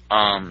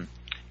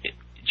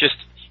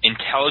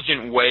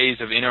intelligent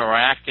ways of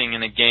interacting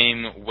in a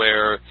game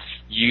where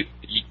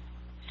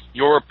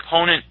your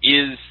opponent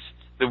is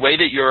the way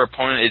that your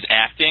opponent is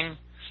acting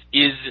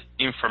is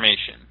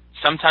information.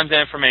 Sometimes that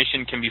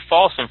information can be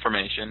false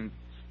information,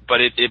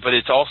 but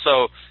it's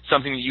also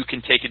something that you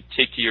can take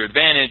to your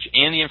advantage,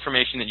 and the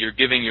information that you're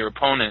giving your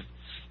opponent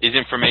is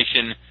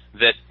information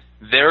that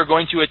they're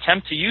going to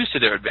attempt to use to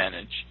their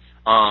advantage.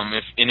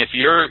 If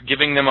you're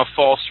giving them a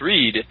false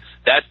read,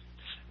 that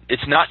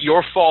it's not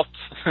your fault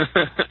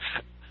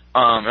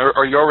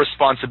or your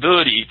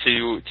responsibility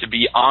to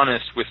be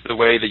honest with the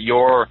way that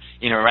you're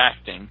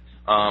interacting,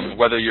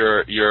 whether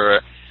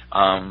you're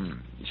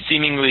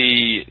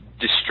seemingly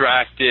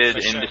distracted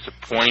and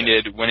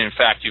disappointed when in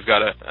fact you've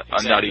got a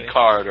nutty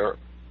card or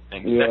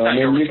things. Yeah, That's not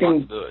your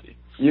responsibility.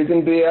 You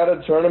can be at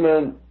a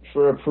tournament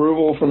for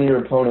approval from your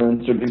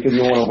opponents or because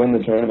you want to win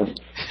the tournament.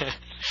 Right.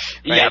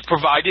 Yeah,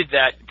 provided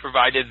that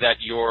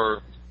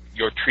you're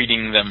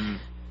treating them.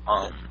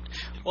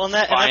 Well,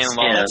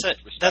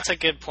 that's a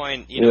good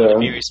point. You know, to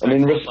be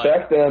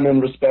respectful. I mean,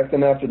 respect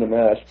them after the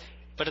match.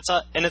 But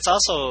it's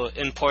also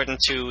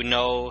important to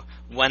know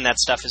when that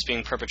stuff is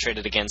being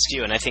perpetrated against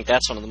you, and I think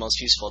that's one of the most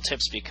useful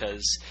tips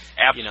because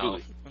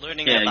Absolutely.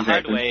 Learning it the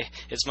hard way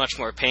is much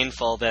more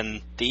painful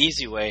than the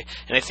easy way.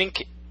 And I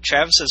think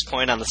Travis's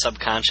point on the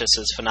subconscious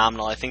is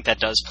phenomenal. I think that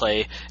does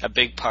play a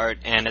big part,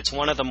 and it's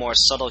one of the more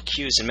subtle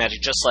cues in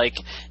Magic, just like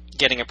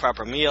getting a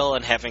proper meal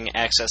and having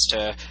access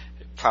to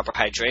proper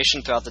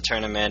hydration throughout the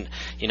tournament.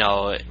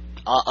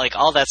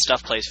 All that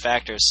stuff plays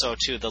factors. So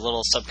too, the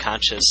little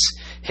subconscious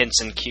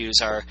hints and cues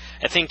are,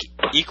 I think,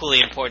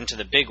 equally important to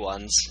the big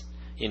ones.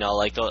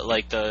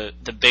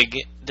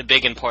 The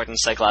big important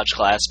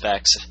psychological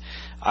aspects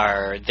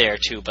are there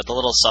too, but the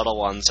little subtle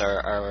ones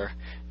are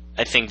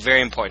I think,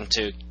 very important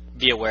to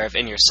be aware of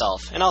in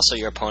yourself and also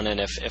your opponent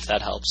if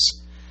that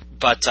helps.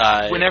 But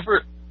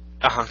whenever,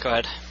 go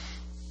ahead.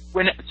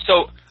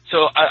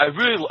 So I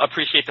really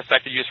appreciate the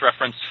fact that you just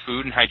referenced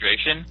food and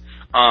hydration,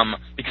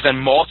 because on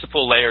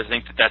multiple layers, I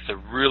think that's a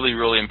really,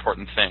 really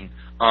important thing.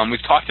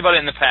 We've talked about it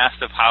in the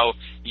past of how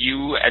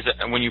you,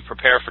 when you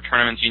prepare for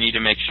tournaments, you need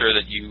to make sure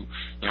that you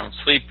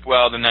sleep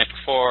well the night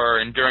before,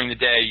 and during the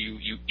day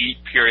you eat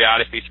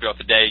periodically throughout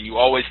the day, and you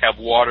always have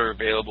water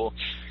available.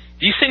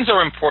 These things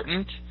are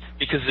important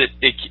because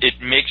it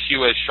makes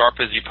you as sharp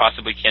as you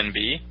possibly can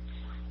be.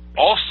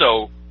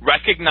 Also,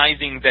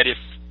 recognizing that if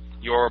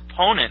your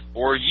opponent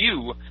or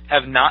you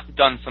have not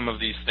done some of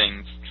these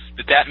things,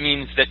 that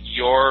means that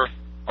your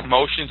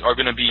emotions are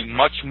going to be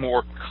much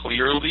more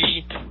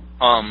clearly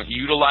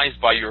utilized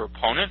by your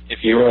opponent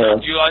if you're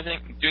not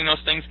doing those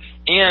things,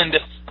 and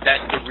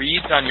that the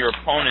reads on your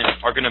opponent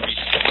are going to be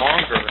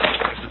stronger.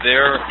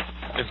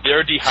 If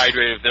they're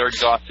dehydrated, if they're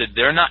exhausted,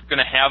 they're not going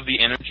to have the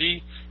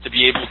energy to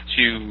be able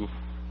to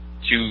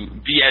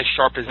be as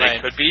sharp as they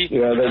could be.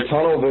 Yeah, they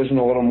tunnel vision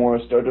a little more,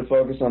 start to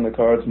focus on the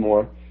cards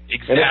more.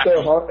 Exactly.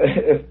 And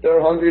if they're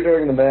hungry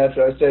during the match,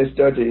 I say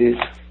start to eat.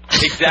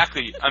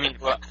 Exactly. I mean,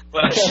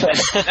 that's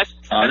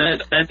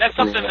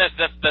something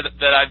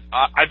that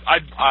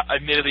I've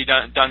admittedly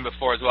done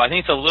before as well. I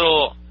think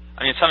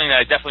it's something that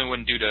I definitely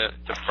wouldn't do to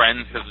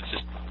friends because it's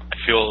just, I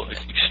feel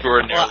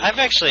extraordinary. Well, I've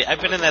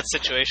been in that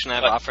situation. I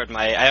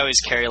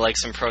always carry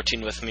some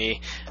protein with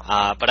me,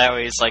 but I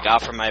always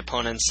offer my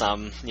opponents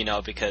some,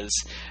 because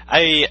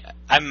I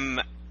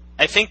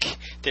think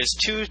there's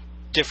two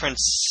different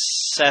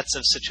sets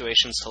of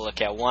situations to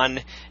look at.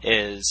 One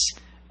is,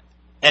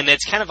 and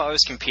it's kind of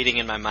always competing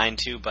in my mind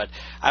too, but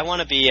I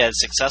want to be as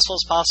successful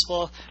as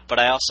possible, but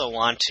I also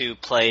want to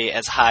play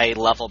as high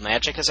level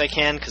Magic as I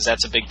can, because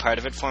that's a big part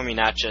of it for me,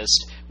 not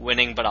just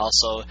winning, but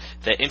also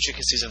the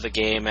intricacies of the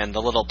game and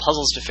the little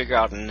puzzles to figure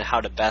out and how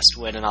to best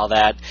win and all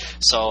that.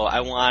 So I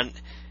want,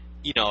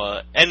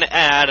 and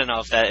I don't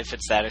know if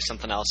it's that or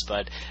something else,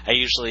 but I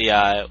usually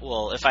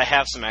if I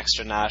have some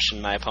extra nosh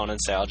in my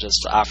opponent's there, I'll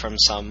just offer them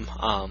some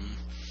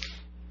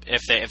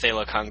if they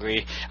look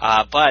hungry.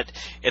 But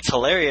it's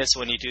hilarious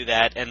when you do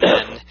that and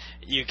then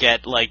you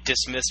get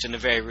dismissed in a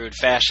very rude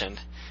fashion,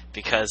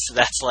 because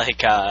that's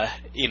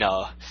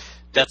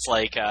that's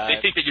they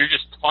think that you're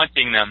just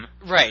taunting them,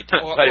 right? by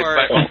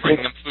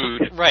offering them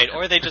food, right?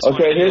 Or they just want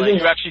to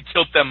you actually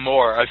tilt them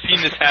more. I've seen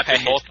this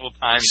happen multiple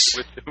times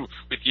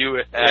with you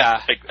at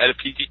a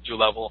PTQ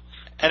level.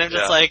 And I'm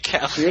just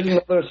here's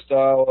another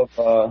style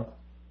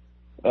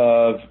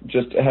of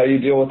just how you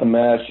deal with the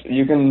match.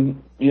 You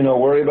can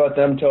worry about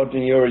them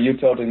tilting you or you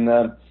tilting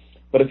them,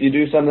 but if you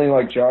do something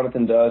like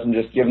Jonathan does and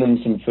just give them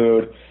some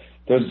food,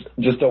 there's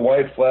just a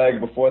white flag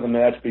before the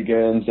match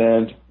begins,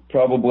 and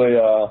probably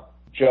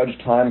judge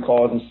time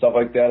calls and stuff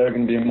like that are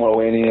going to be more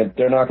lenient.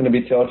 They're not going to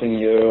be tilting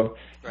you.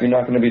 Right. You're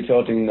not going to be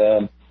tilting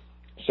them.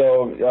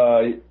 So,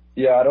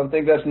 I don't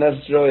think that's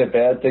necessarily a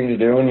bad thing to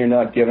do when you're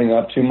not giving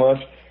up too much.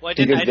 Well,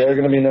 because they're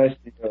going to be nice to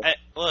you.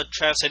 Well,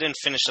 Travis, I didn't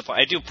finish the point.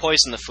 I do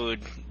poison the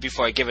food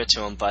before I give it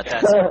to him, but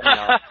that's, no,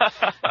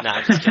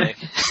 I'm just kidding.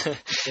 Of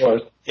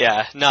course.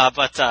 Yeah, no,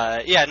 but,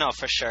 no,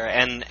 for sure.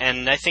 And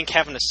I think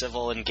having a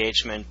civil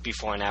engagement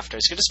before and after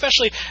is good.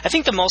 Especially, I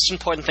think the most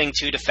important thing,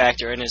 too, to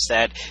factor in is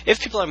that if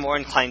people are more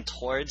inclined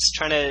towards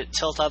trying to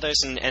tilt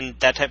others and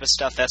that type of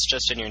stuff, that's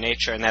just in your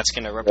nature and that's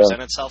going to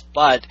represent itself.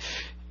 But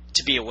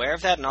to be aware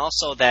of that, and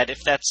also that if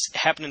that's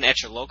happening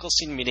at your local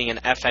scene, meaning an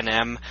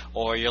FNM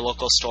or your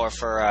local store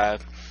for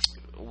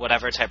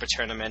whatever type of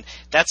tournament,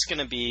 that's going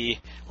to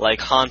be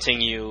haunting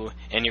you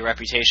and your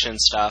reputation and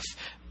stuff.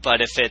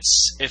 But if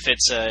it's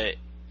a,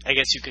 I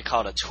guess you could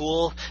call it a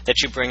tool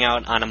that you bring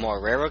out on a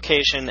more rare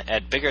occasion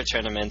at bigger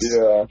tournaments,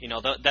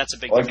 that's a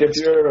big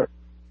difference.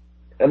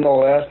 in the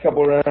last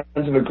couple rounds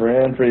of a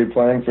Grand Prix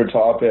playing for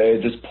top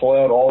 8, just pull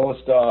out all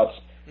the stops.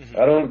 Mm-hmm.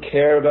 I don't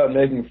care about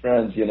making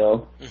friends, you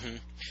know? Mm-hmm.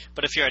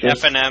 But if you're at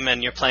FNM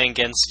and you're playing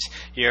against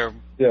your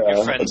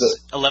friend's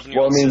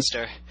 11-year-old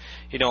sister,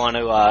 you don't want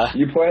to...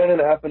 You play in an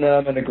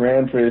FNM and a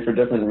Grand Prix for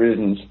different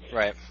reasons.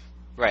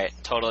 Right,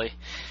 totally.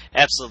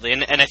 Absolutely,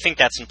 and I think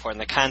that's important.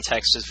 The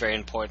context is very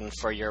important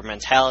for your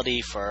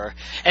mentality, for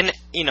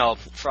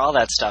all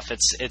that stuff.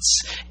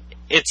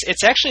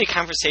 It's actually a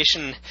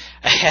conversation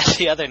I had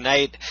the other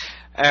night,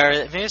 or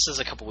maybe this was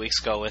a couple weeks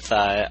ago, with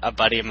a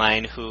buddy of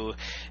mine who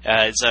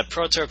is a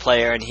Pro Tour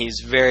player, and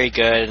he's very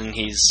good, and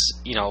he's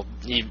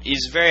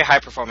a very high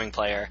performing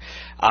player,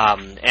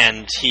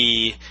 and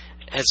he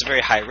has a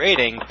very high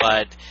rating,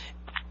 but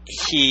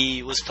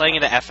he was playing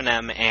at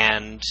FNM,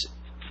 and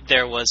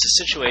there was a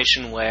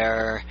situation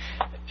where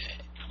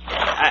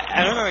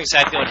I don't know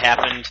exactly what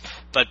happened,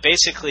 but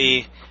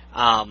basically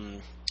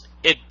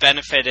it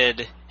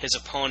benefited his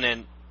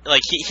opponent.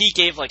 Like he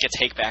gave like a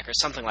take back or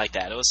something like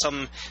that. It was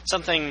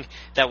something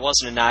that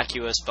wasn't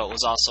innocuous, but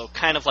was also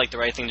kind of like the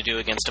right thing to do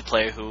against a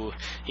player who,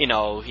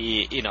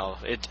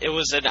 it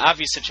was an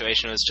obvious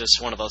situation. It was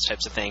just one of those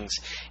types of things.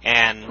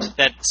 And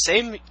that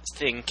same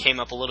thing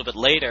came up a little bit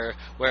later,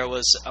 where it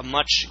was a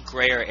much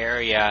grayer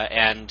area,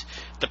 and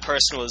the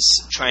person was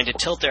trying to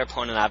tilt their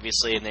opponent,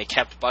 obviously, and they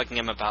kept bugging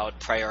him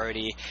about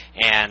priority,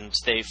 and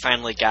they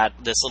finally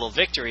got this little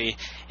victory,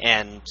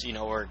 and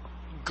were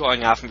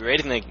going off and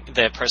berating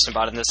the person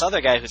about it. And this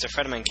other guy who's a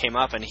friend of mine came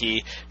up, and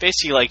he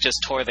basically like just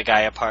tore the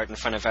guy apart in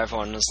front of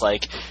everyone and was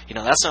like,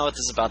 that's not what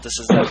this is about. This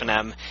is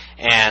FNM,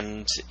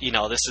 and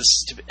this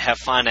is to have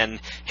fun. And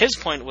his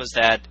point was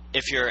that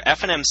if your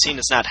FNM scene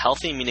is not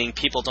healthy, meaning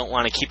people don't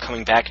want to keep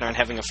coming back and aren't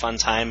having a fun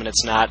time, and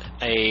it's not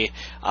a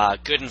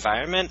good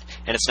environment,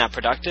 and it's not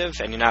productive,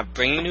 and you're not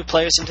bringing new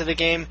players into the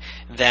game,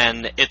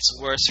 then it's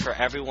worse for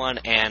everyone,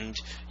 and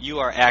you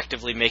are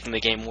actively making the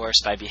game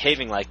worse by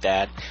behaving like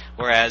that.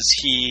 Whereas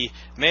he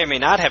may or may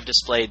not have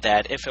displayed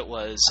that if it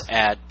was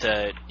at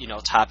the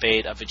top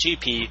 8 of a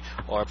GP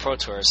or a Pro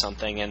Tour or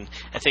something. And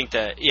I think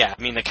the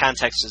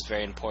context is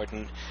very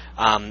important.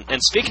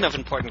 And speaking of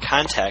important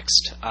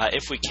context,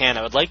 if we can,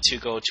 I would like to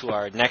go to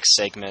our next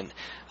segment,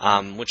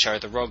 which are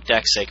the Rogue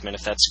Deck segment,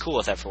 if that's cool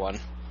with everyone.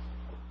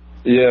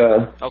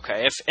 Yeah.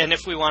 Okay.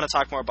 If we want to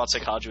talk more about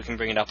psychology, we can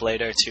bring it up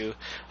later too.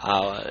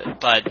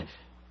 But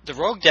the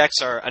Rogue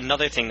Decks are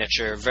another thing that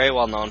you're very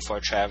well known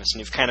for, Travis, and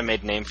you've kind of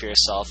made a name for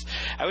yourself.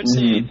 I would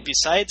say,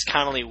 besides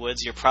Connolly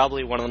Woods, you're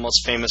probably one of the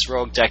most famous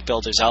Rogue Deck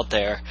builders out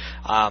there.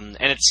 And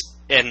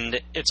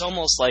it's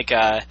almost like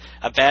a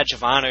badge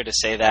of honor to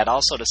say that.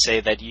 Also to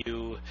say that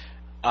you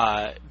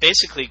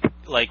basically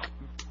like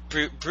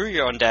brew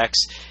your own decks,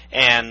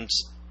 and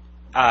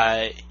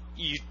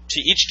you to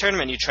each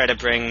tournament you try to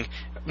bring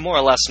more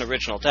or less an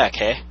original deck.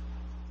 Hey?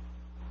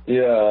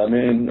 Yeah, I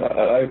mean,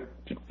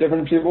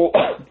 different people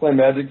play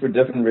Magic for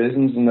different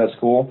reasons, and that's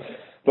cool.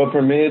 But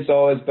for me, it's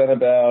always been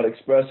about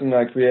expressing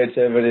my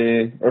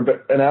creativity, or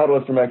an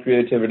outlet for my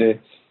creativity,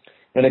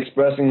 and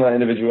expressing my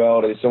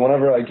individuality. So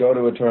whenever I go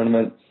to a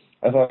tournament,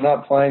 if I'm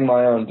not playing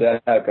my own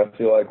deck, I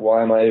feel like,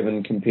 why am I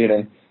even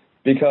competing?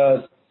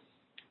 Because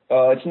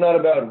it's not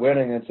about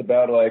winning. It's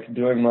about like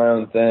doing my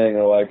own thing,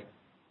 or like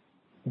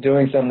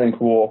doing something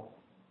cool.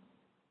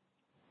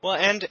 Well,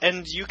 and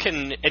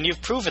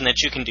you've proven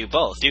that you can do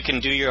both. You can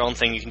do your own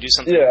thing. You can do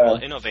something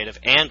cool, innovative,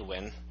 and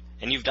win.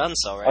 And you've done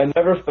so, right? I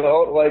never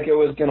felt like it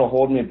was going to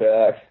hold me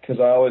back, because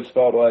I always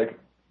felt like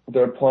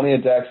there are plenty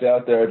of decks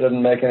out there. It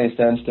doesn't make any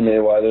sense to me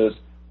why there's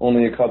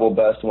only a couple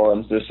best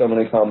ones. There's so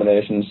many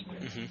combinations.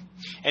 Mm-hmm.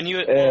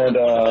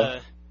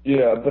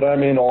 But I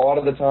mean, a lot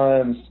of the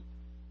times,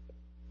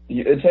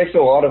 it takes a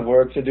lot of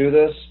work to do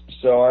this,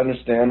 so I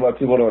understand why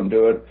people don't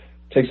do it.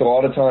 It takes a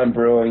lot of time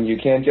brewing. You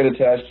can't get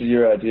attached to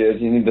your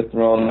ideas. You need to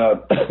throw them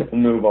out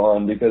and move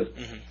on, because,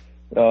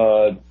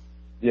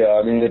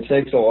 it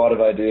takes a lot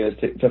of ideas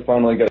to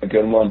finally get a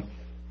good one.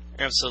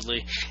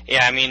 Absolutely.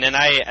 Yeah, I mean, and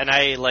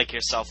I like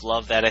yourself,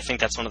 love that. I think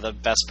that's one of the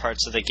best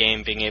parts of the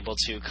game, being able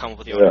to come up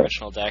with your own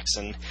original decks.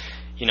 And,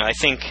 I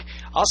think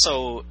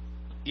also,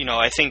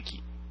 I think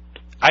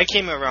I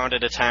came around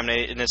at a time,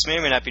 and this may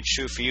or may not be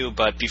true for you,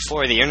 but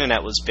before the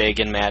internet was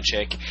big in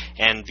Magic,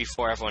 and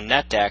before everyone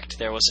net decked,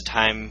 there was a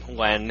time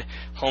when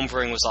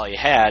homebrewing was all you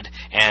had,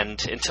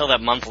 and until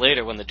that month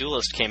later when the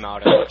Duelist came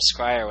out, or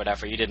Scry or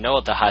whatever, you didn't know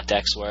what the hot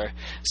decks were,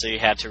 so you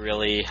had to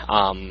really, there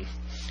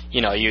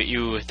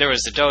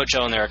was the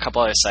Dojo, and there were a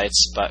couple other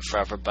sites, but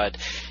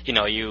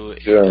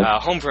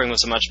homebrewing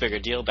was a much bigger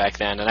deal back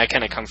then, and I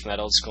kind of come from that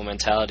old school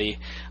mentality,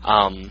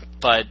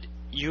 but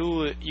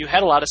you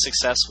had a lot of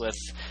success with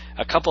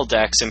a couple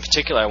decks in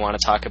particular I want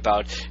to talk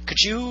about. Could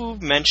you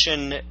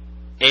mention,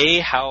 A,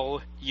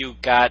 how you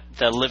got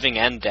the Living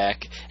End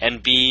deck,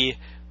 and B,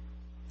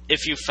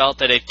 if you felt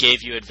that it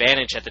gave you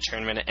advantage at the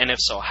tournament, and if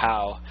so,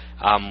 how?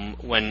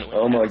 When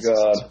oh my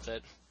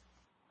God.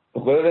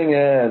 Living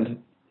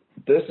End.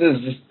 This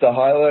is just the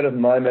highlight of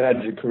my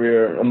Magic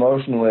career.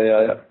 Emotionally,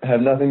 I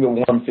have nothing but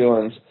warm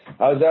feelings.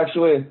 I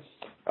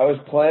was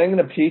playing in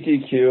a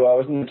PTQ. I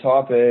was in the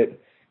top 8,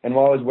 And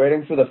while I was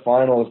waiting for the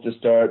finals to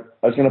start,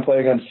 I was going to play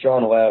against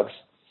Sean Laux.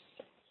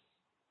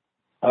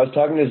 I was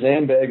talking to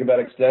Zane Beg about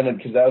Extended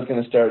because that was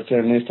going to start soon,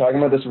 and he was talking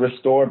about this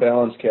Restore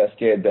Balance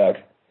Cascade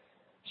deck.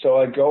 So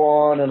I go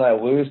on and I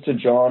lose to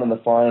John in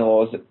the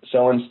finals.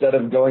 So instead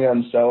of going out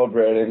and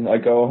celebrating, I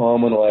go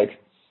home and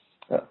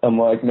I'm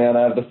like, man,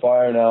 I have the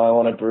fire now. I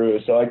want to brew.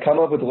 So I come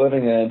up with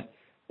Living End,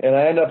 and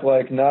I end up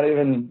not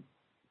even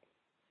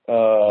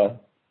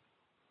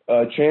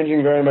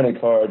changing very many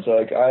cards.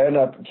 I end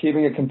up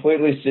keeping it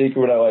completely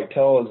secret. I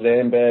tell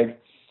Zane Beg,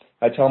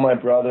 I tell my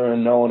brother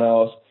and no one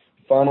else.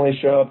 Finally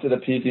show up to the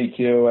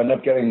PTQ, end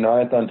up getting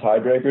 9th on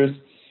tiebreakers.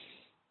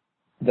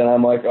 Then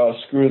I'm like, oh,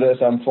 screw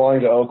this, I'm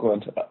flying to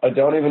Oakland. I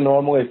don't even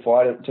normally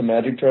fly to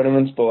Magic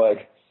tournaments,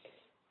 but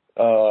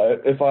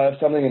if I have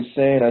something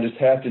insane, I just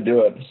have to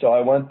do it. So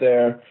I went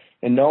there,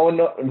 and no one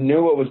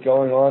knew what was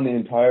going on the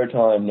entire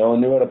time. No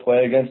one knew how to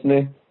play against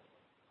me.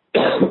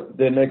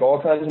 They'd make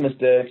all kinds of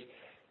mistakes.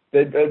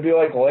 They'd be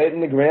late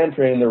in the Grand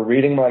Prix, and they're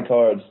reading my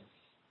cards.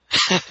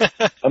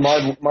 And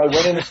my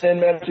win in the stand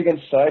match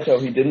against Saito,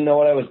 he didn't know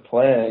what I was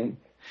playing.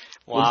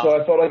 Wow. And so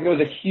I felt like it was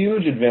a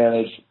huge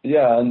advantage.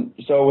 Yeah, and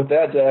so with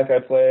that deck, I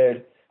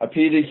played a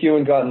PDQ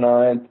and got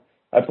 9th.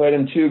 I played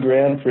in 2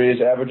 Grand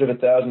Prix, average of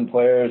 1,000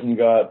 players, and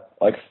got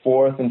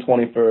 4th and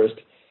 21st.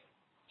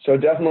 So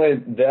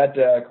definitely that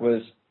deck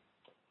was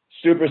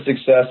super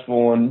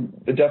successful,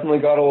 and it definitely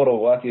got a little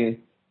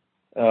lucky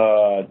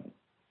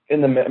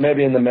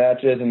maybe in the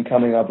matches and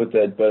coming up with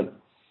it, but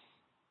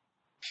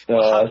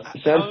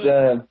since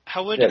then,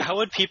 how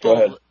would people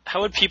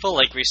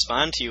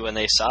respond to you when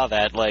they saw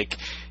that?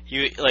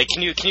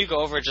 Can you go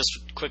over just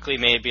quickly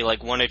maybe 1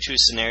 or 2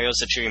 scenarios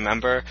that you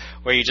remember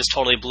where you just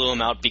totally blew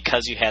them out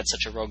because you had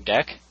such a rogue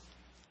deck?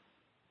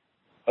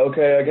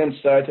 Okay,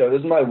 against Saito, this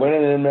is my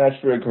win-in match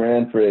for a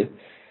Grand Prix.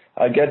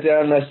 I get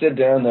down and I sit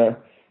down there.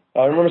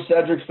 I remember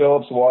Cedric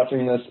Phillips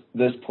watching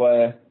this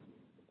play.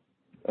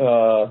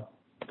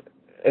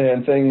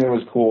 And thinking it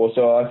was cool,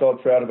 so I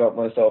felt proud about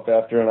myself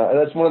after, and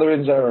that's one of the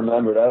reasons I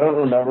remembered. I don't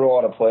remember a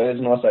lot of plays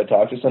unless I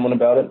talk to someone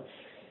about it.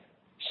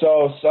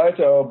 So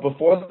Saito,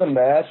 before the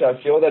match, I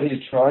feel that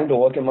he's trying to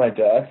look at my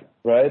deck,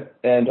 right?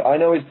 And I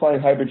know he's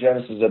playing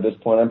Hypergenesis at this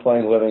point. I'm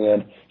playing Living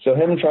End. So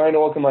him trying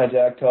to look at my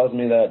deck tells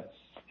me that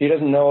he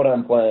doesn't know what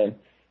I'm playing.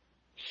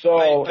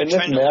 So in this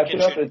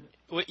matchup...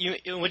 What do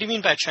you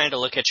mean by trying to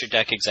look at your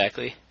deck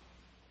exactly?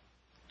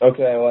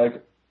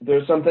 Okay,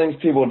 there's some things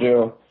people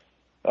do.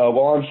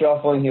 While I'm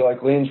shuffling, he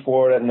leans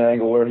forward at an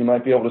angle where he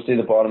might be able to see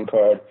the bottom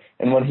card.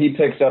 And when he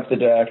picks up the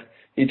deck,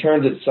 he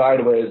turns it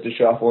sideways to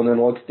shuffle and then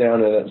looks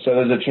down at it. So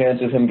there's a chance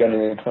of him getting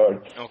a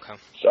card. Okay.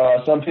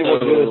 Some people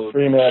do this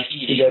pre-match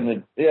to get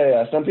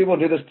some people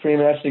do this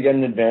pre-match to get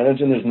an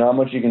advantage, and there's not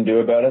much you can do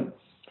about it.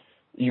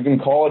 You can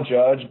call a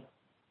judge,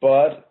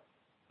 but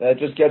that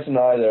just gets an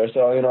eye there.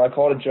 So I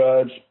called a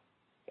judge,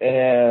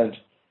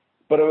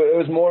 but it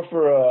was more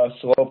for a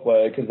slow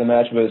play because the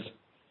match was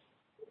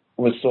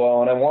slow,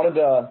 and I wanted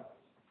to...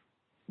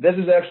 This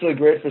is actually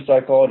great for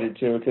psychology,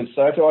 too, because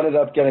Saito ended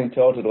up getting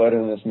tilted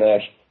later in this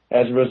match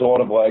as a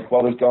result of, what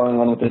was going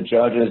on with the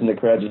judges and the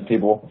creds of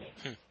people.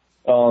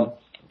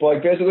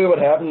 But, basically what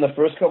happened, the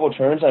first couple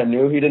turns, I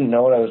knew he didn't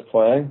know what I was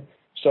playing,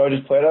 so I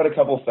just played out a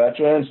couple fetch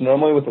lands.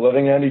 Normally with the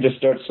Living End, you just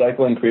start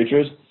cycling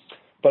creatures,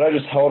 but I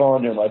just held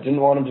on to him. I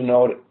didn't want him to know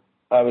what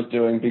I was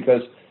doing,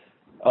 because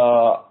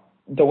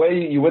the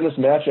way you win this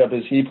matchup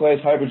is he plays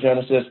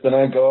Hypergenesis, then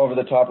I go over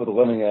the top with the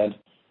Living End.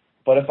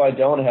 But if I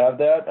don't have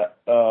that,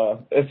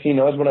 if he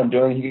knows what I'm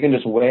doing, he can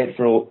just wait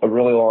for a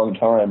really long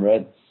time,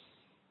 right?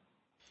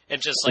 And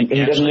just he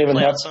doesn't even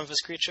play have out some of his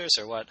creatures,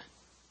 or what?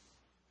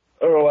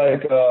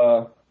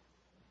 Or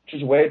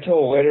just wait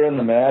till later in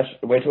the match.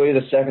 Wait till he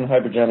has a second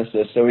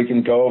Hypergenesis, so he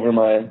can go over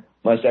my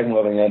second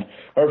Living End.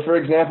 Or for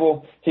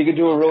example, he could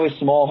do a really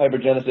small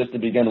Hypergenesis to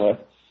begin with.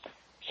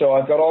 So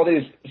I've got all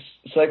these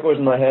cyclers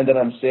in my hand that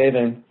I'm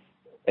saving,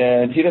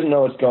 and he doesn't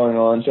know what's going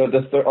on. So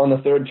on the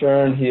third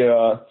turn, he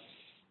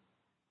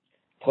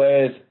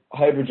plays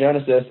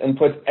Hypergenesis and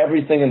puts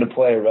everything into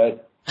play,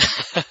 right?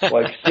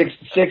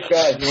 Six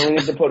guys, you only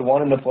need to put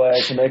 1 into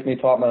play to make me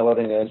pop my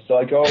Living End. So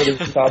I go over to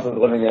the top of the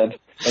Living End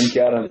and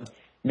get him.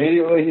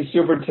 Immediately, he's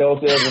super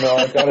tilted.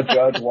 I've got a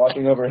judge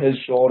watching over his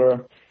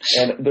shoulder,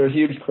 and they're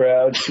huge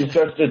crowds. He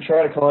starts to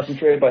try to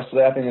concentrate by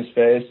slapping his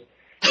face.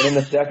 And in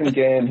the second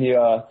game,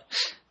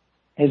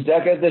 his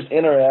deck has this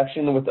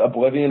interaction with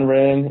Oblivion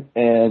Ring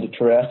and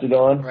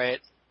Terastodon.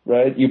 Right.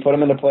 Right? You put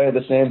them into play at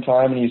the same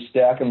time, and you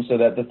stack them so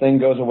that the thing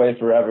goes away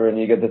forever, and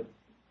you get the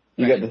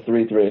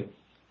 3/3.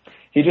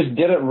 He just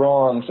did it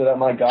wrong, so that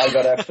my guy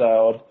got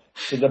exiled.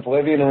 His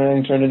Oblivion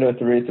Ring turned into a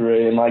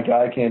 3/3, and my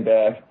guy came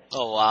back.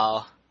 Oh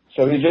wow!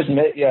 So he's just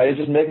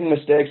making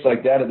mistakes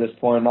like that at this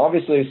point. And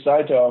obviously,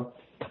 Saito,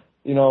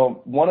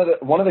 one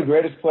of the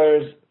greatest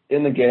players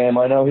in the game.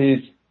 I know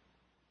he's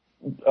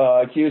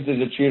accused as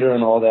a cheater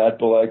and all that,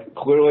 but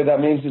clearly that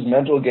means his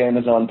mental game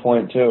is on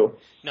point too.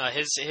 No,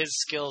 his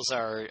skills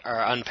are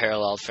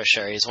unparalleled for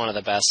sure. He's one of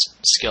the best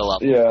skill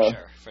level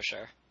for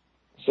sure.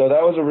 So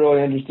that was a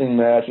really interesting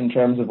match in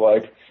terms of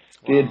like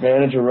the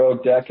advantage a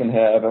rogue deck can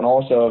have, and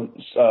also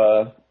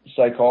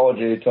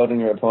psychology, tilting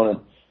your opponent.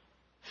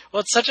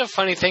 Well, it's such a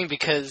funny thing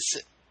because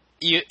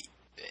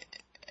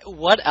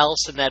what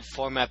else in that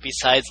format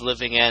besides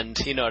Living End?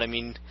 You know what I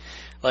mean?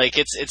 Like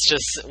it's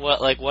just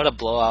what a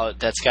blowout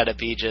that's got to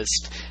be,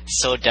 just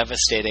so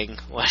devastating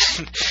when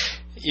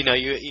you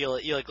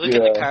like look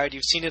at the card,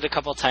 you've seen it a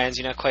couple times,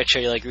 you're not quite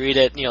sure, you like read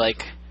it and you're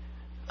like,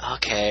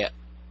 okay,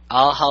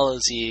 All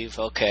Hallows Eve,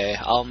 okay,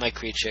 All My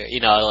Creature,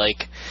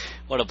 like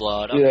what a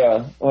blowout. Okay,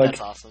 yeah, like,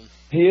 that's awesome.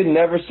 He had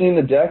never seen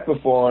the deck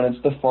before, and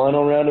it's the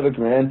final round of a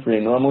Grand Prix.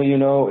 Normally, you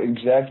know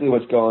exactly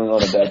what's going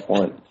on at that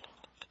point.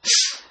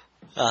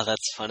 Oh,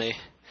 that's funny.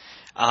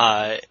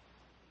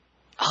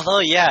 Although,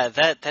 yeah,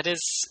 that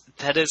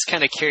is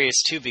kind of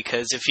curious too,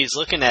 because if he's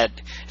looking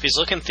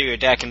through your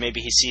deck and maybe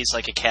he sees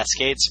like a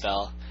Cascade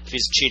spell, if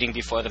he's cheating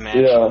before the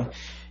match,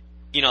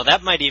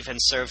 that might even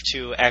serve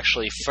to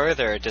actually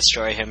further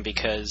destroy him,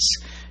 because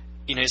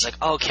he's like,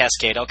 oh,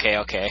 Cascade,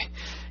 okay,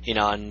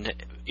 and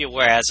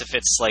whereas if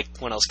it's like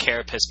one of those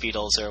Carapace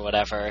Beetles or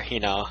whatever,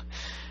 it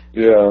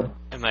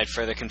might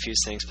further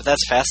confuse things. But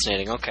that's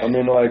fascinating. Okay. I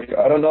mean, like,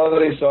 I don't know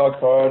that he saw a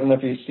card, and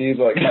if he sees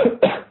like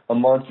a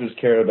monstrous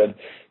Carabid,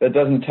 that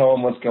doesn't tell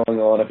him what's going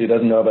on if he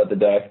doesn't know about the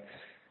deck.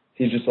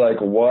 He's just like,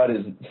 what?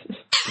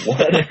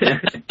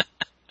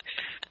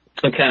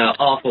 Some kind of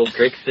awful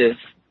Grixis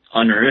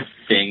unearth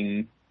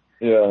thing.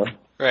 Yeah.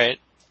 Right.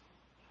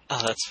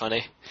 Oh, that's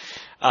funny.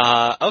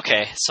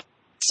 Okay,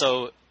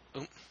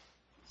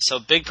 so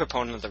big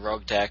proponent of the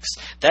rogue decks.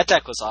 That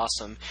deck was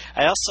awesome.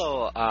 I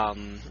also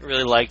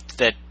really liked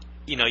that,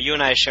 you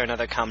and I share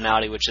another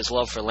commonality, which is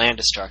love for land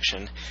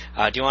destruction.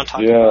 Do you want to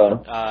talk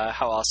about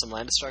how awesome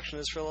land destruction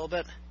is for a little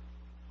bit?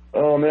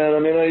 Oh, man, I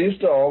mean, I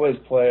used to always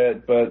play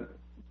it, but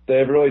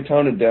they've really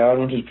toned it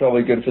down, which is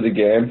probably good for the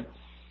game.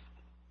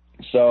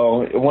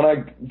 So when I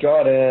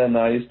got in,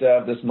 I used to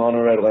have this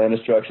mono-red land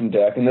destruction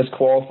deck, and this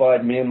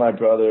qualified me and my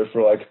brother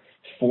for like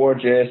 4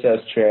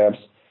 JSS champs.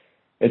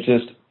 It's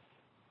just...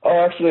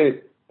 Oh,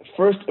 actually,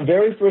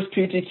 very first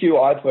PTQ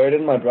I played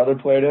in, my brother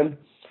played in,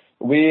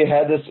 we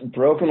had this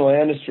broken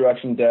land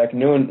destruction deck.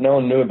 No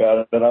one knew about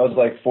it, but I was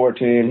like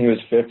 14, he was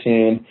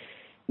 15.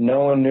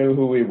 No one knew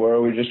who we were.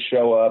 We just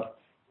show up,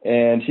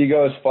 and he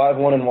goes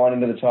 5-1-1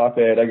 into the top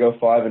 8. I go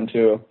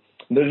 5-2.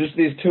 There's just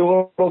these 2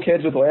 little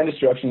kids with land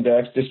destruction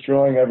decks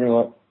destroying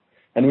everyone.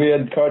 And we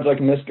had cards like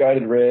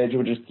Misguided Rage,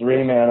 which is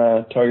 3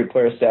 mana, target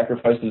player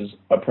sacrifices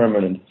a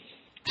permanent.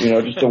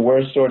 Just the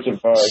worst sorts of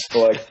cards. So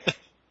like...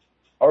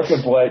 Arc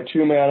of Blight,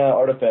 2 mana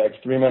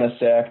artifact, 3 mana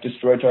sack,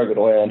 destroy target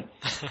land.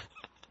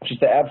 Just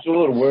the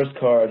absolute worst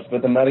cards,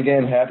 but the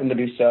metagame happened to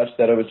be such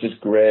that it was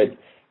just great,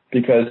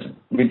 because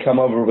we'd come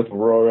over with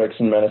Rorix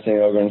and Menacing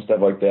Ogre and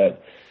stuff like that.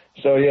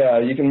 So yeah,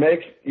 you can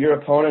make your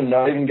opponent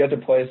not even get to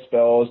play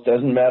spells,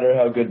 doesn't matter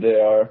how good they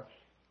are.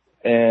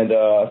 And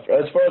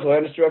as far as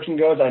land destruction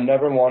goes, I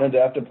never wanted to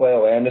have to play a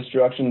land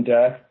destruction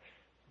deck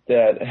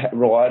that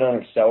relied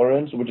on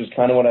accelerants, which is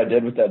kind of what I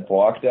did with that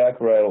block deck,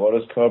 where I had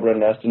Lotus Cobra,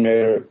 Nest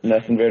Invader,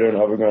 and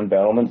Overgrown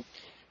Battlement.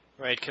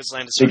 Right, because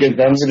land destruction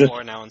costs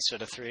 4 now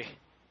instead of 3.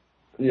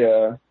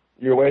 Yeah,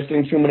 you're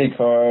wasting too many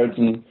cards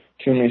and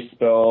too many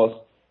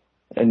spells,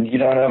 and you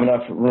don't have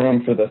enough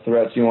room for the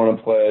threats you want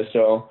to play.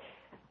 So,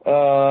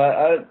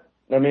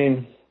 I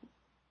mean,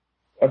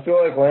 I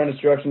feel like land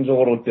destruction's a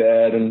little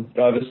dead, and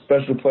I have a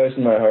special place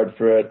in my heart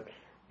for it,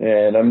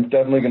 and I'm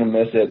definitely going to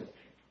miss it.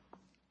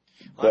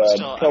 But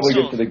probably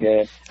good for the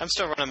game. I'm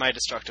still running my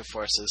destructive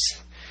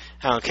forces.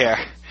 I don't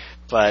care.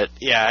 But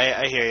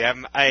yeah, I hear you.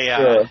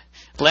 Sure.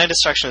 Land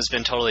destruction has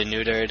been totally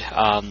neutered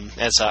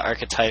as an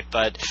archetype,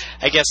 but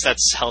I guess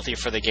that's healthy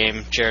for the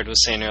game. Jared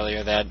was saying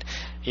earlier that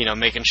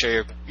making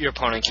sure your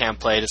opponent can't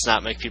play does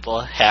not make people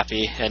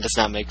happy, and does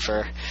not make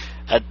for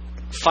a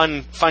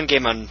fun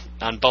game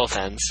on both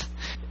ends.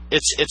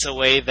 It's a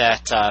way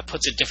that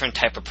puts a different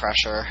type of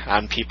pressure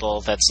on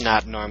people that's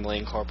not normally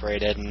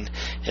incorporated and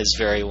is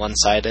very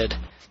one-sided.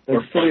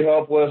 It's pretty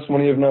helpless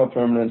when you have no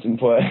permanents in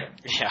play.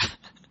 Yeah.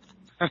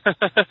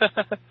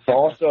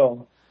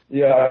 Also,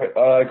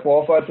 I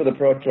qualified for the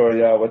Pro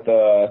Tour, with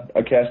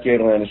a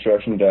Cascade land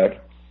destruction deck.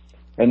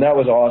 And that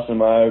was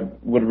awesome. I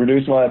would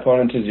reduce my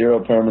opponent to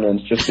 0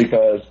 permanents just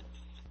because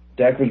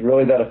deck was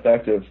really that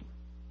effective.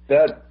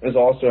 That is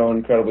also an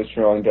incredibly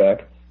strong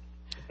deck.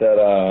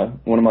 That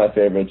one of my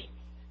favorites.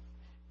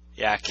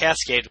 Yeah,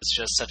 Cascade was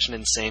just such an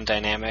insane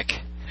dynamic.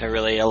 It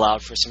really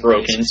allowed for some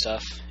crazy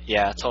stuff.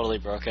 Yeah, totally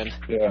broken.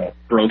 Yeah,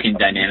 broken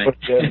dynamic.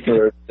 Good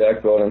for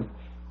deck building.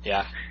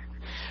 Yeah.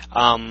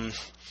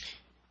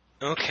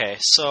 Okay,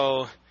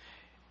 so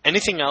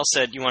anything else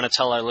that you want to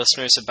tell our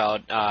listeners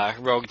about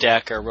rogue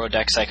deck or rogue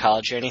deck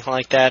psychology or anything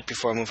like that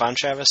before we move on,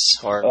 Travis?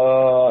 Or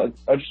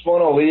I just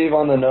want to leave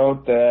on the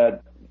note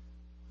that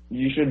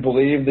you should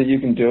believe that you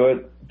can do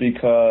it,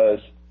 because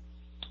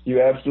you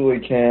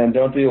absolutely can.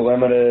 Don't be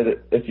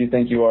limited if you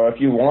think you are.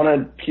 If you want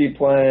to keep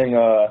playing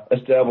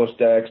established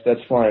decks,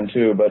 that's fine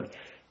too, but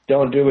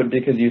don't do it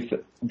because you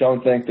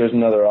don't think there's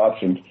another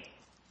option.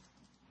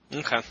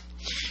 Okay.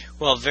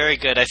 Well, very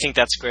good. I think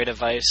that's great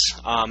advice.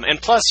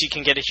 And plus, you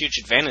can get a huge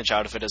advantage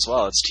out of it as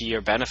well. It's to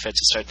your benefit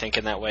to start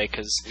thinking that way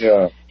because,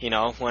 when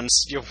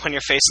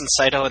you're facing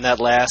Saito in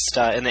that last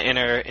in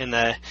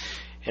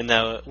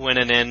the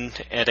winning in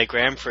at a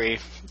Grand Prix,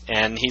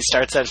 and he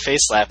starts that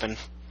face slapping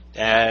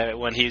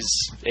when he's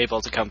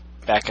able to come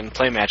back and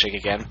play Magic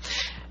again,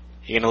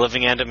 you're gonna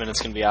living end him, and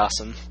it's gonna be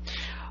awesome.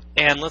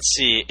 And let's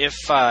see if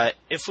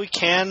we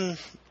can.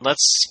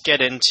 Let's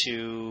get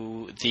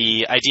into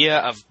the idea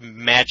of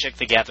Magic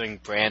the Gathering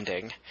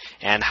branding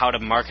and how to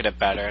market it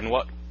better and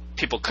what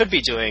people could be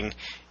doing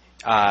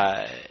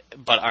but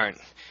aren't.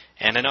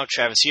 And I know,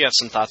 Travis, you have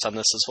some thoughts on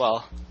this as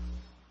well.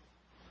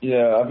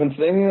 Yeah, I've been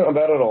thinking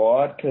about it a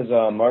lot because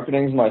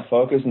marketing is my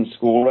focus in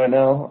school right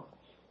now.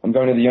 I'm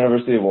going to the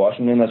University of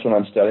Washington. That's what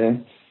I'm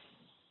studying.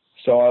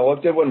 So I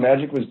looked at what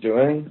Magic was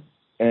doing,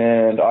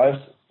 and I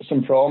have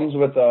some problems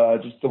with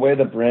just the way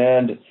the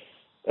brand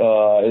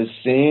is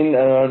seen, and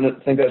I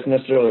don't think that's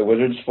necessarily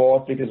Wizards'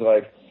 fault because,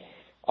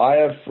 I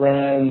have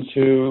friends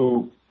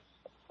who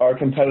are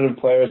competitive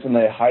players and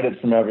they hide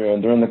it from everyone.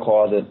 They're in the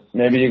closet.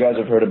 Maybe you guys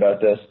have heard about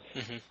this.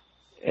 Mm-hmm.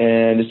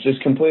 And it's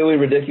just completely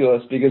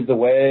ridiculous because the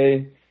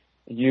way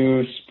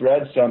you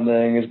spread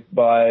something is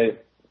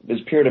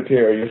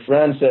peer-to-peer. Your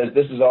friend says,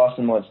 this is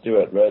awesome, let's do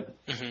it, right?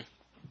 Mm-hmm.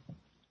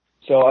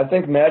 So I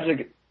think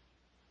Magic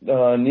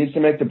needs to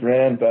make the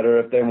brand better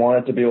if they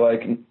want it to be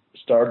like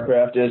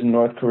StarCraft is in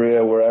North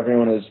Korea, where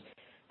everyone is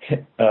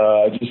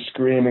just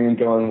screaming and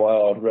going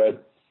wild, right?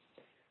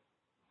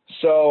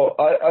 So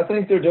I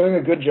think they're doing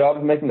a good job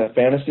of making the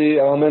fantasy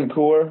element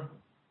cooler.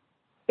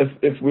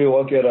 If we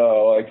look at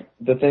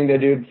the thing they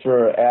did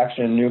for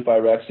Action, New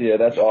Phyrexia,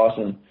 that's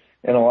awesome,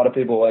 and a lot of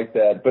people like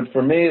that. But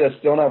for me, that's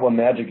still not what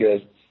Magic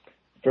is.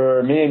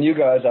 For me and you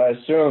guys, I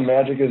assume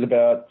Magic is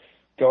about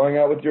going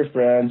out with your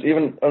friends.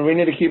 And we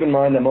need to keep in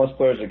mind that most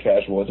players are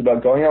casual. It's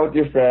about going out with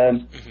your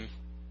friends,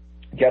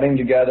 getting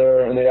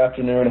together in the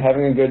afternoon,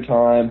 having a good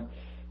time.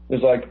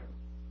 There's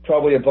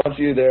probably a bunch of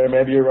you there.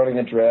 Maybe you're running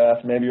a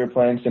draft. Maybe you're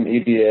playing some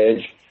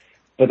EDH.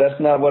 But that's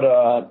not what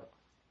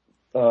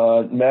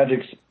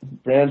Magic's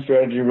brand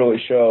strategy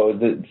really shows.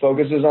 It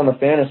focuses on the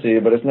fantasy,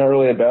 but it's not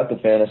really about the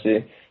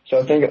fantasy. So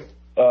I think,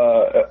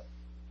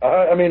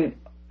 I mean,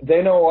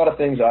 they know a lot of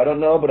things I don't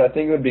know, but I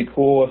think it would be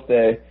cool if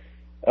they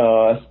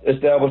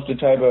established a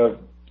type of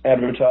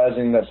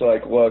advertising that's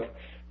look,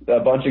 a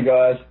bunch of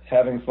guys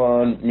having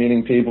fun,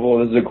 meeting people,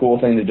 this is a cool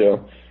thing to do.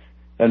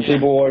 And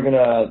people are going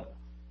to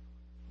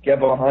get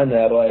behind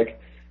that.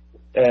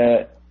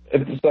 If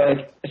it's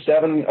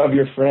 7 of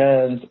your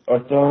friends are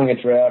throwing a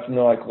draft and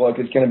they're like, look,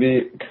 it's going to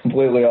be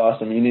completely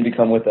awesome. You need to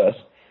come with us.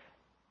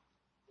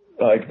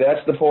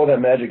 That's the pull that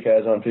Magic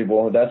has on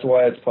people. That's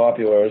why it's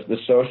popular, is the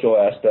social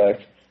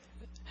aspect.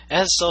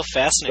 That is so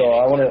fascinating. So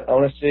I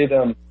want to see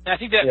them. I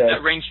think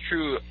that rings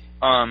true.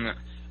 Not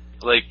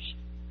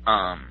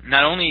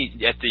only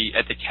at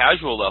the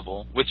casual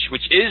level,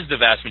 which is the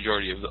vast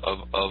majority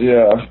of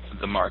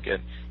the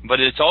market, but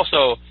it's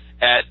also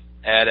at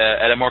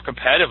a more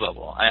competitive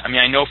level. I mean,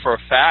 I know for a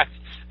fact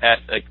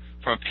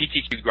from a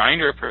PTQ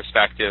grinder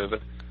perspective,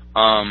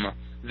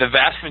 the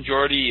vast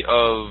majority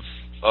of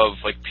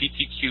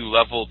PTQ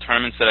level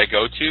tournaments that I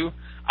go to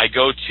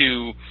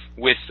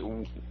with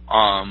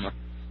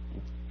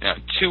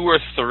 2 or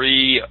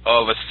 3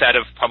 of a set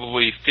of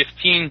probably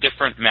 15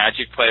 different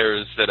Magic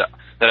players that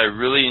I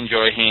really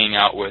enjoy hanging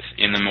out with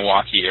in the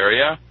Milwaukee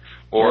area,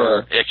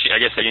 or actually, I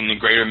guess in the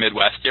greater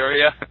Midwest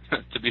area,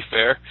 to be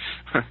fair.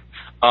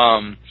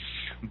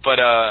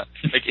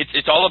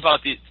 It's all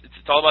about the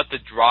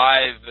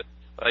drive,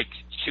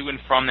 to and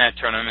from that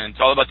tournament.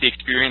 It's all about the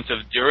experience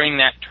of during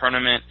that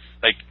tournament,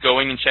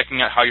 going and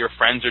checking out how your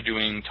friends are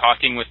doing,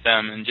 talking with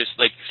them, and just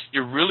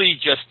you're really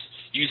just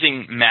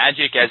using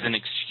Magic as an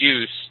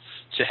excuse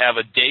to have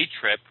a day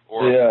trip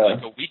or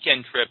a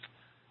weekend trip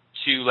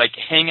to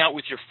hang out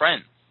with your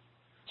friends.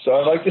 So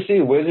I'd like to see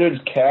Wizards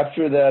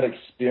capture that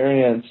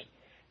experience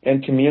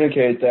and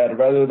communicate that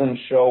rather than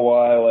show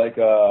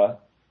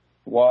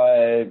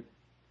why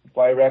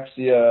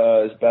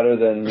Phyrexia is better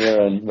than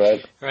Mirren,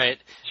 right? Right.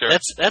 Sure.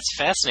 That's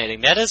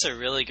fascinating. That is a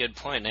really good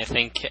point. I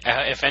think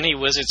if any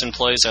Wizards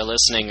employees are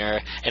listening or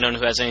anyone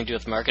who has anything to do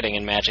with marketing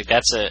and Magic,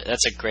 that's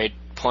a great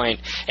point.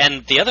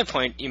 And the other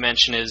point you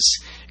mentioned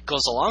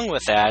goes along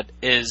with that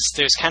is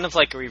there's kind of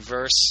a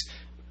reverse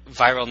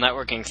viral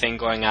networking thing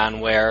going on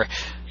where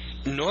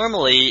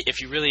normally if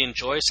you really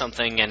enjoy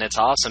something and it's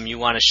awesome, you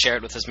want to share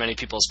it with as many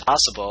people as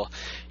possible.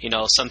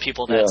 Some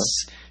people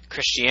that's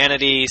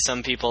Christianity,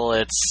 some people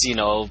it's,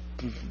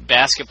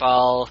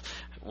 basketball,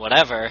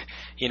 whatever,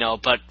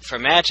 but for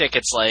Magic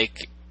it's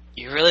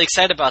you're really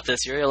excited about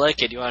this, you really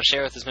like it, you want to share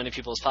it with as many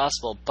people as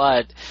possible,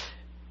 but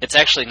it's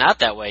actually not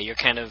that way. You're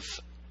kind of,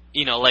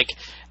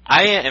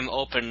 I am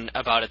open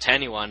about it to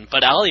anyone,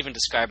 but I'll even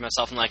describe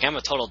myself I'm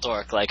a total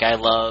dork. I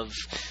love,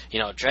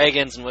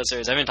 dragons and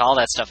wizards. I'm into all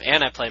that stuff,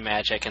 and I play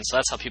Magic, and so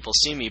that's how people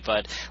see me.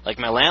 But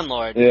my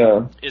landlord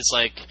is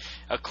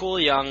a cool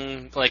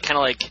young, kind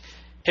of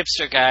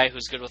hipster guy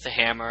who's good with a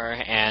hammer,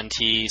 and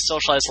he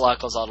socializes a lot,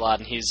 goes out a lot,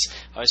 and he's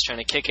always trying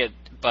to kick it.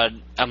 but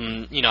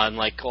I'm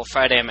like, well,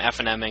 Friday I'm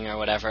F&M'ing or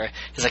whatever.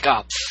 He's like,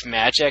 oh,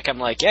 Magic. I'm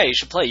like, yeah, you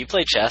should play. You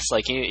play chess,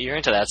 like you're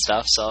into that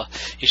stuff, so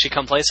you should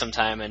come play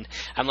sometime. And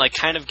I'm like,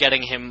 kind of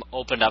getting him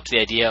opened up to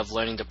the idea of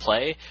learning to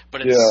play,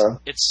 but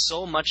it's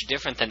so much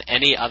different than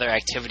any other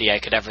activity I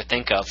could ever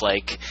think of,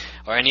 like,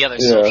 or any other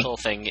social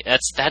thing.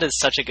 That is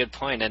such a good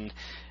point, and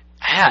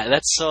yeah,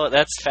 that's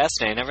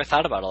fascinating. I never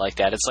thought about it like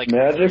that. It's like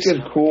Magic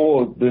is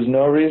cool. There's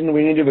no reason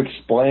we need to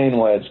explain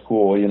why it's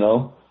cool, you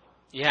know?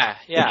 Yeah.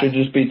 It should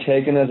just be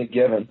taken as a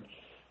given.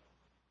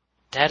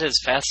 That is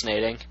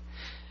fascinating.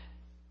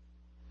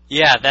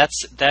 Yeah,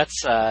 that's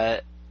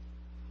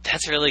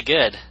really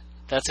good.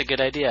 That's a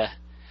good idea.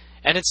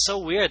 And it's so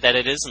weird that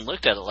it isn't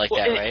looked at like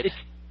that, right?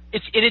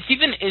 It's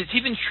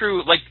even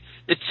true. Like,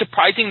 it's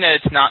surprising that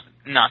it's not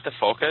the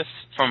focus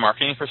from a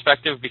marketing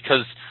perspective,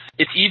 because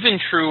it's even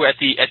true at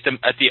the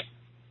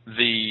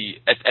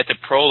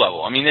pro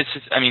level. I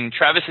mean,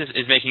 Travis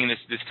is making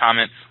this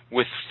comment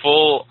with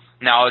full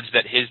knowledge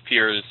that his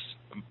peers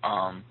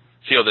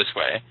feel this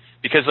way,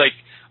 because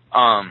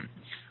all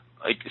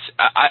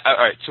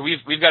right. So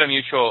we've got a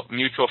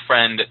mutual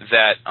friend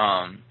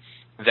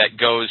that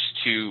goes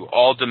to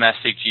all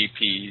domestic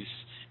GPs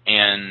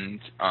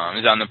and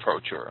is on the Pro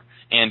Tour,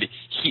 and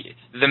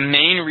the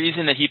main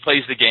reason that he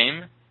plays the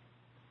game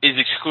is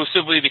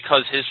exclusively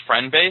because his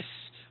friend base,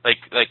 like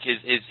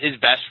his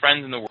best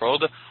friends in the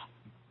world,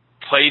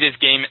 played his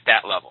game at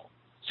that level.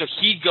 So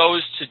he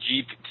goes to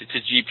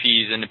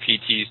GPs and to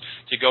PTs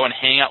to go and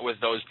hang out with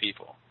those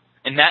people,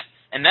 and that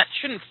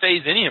shouldn't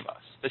faze any of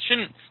us. That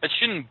shouldn't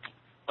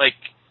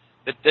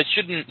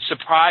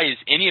surprise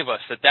any of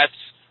us. That's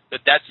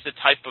the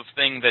type of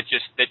thing that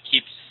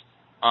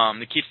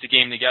keeps the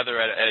game together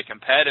at a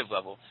competitive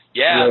level.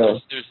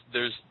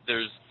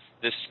 There's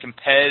this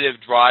competitive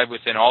drive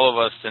within all of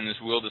us and this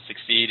will to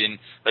succeed and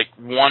like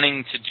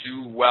wanting to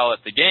do well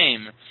at the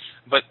game,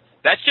 but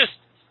that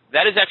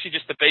is actually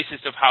just the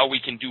basis of how we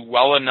can do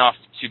well enough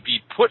to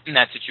be put in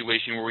that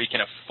situation where we can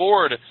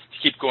afford to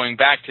keep going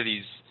back to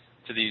these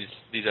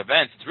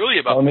events. It's really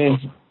about.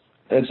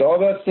 It's all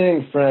about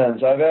seeing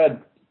friends. I've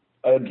had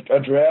a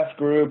draft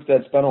group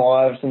that's been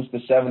alive since the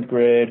 7th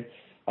grade.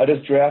 I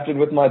just drafted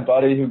with my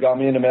buddy who got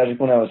me into Magic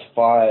when I was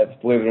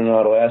 5, believe it or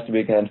not, last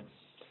weekend.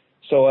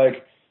 So,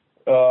 like,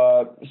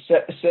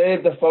 say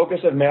the focus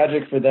of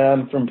Magic for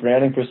them from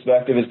branding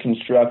perspective is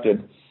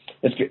constructed.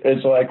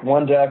 It's like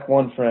one deck,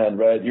 one friend,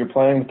 right? You're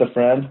playing with a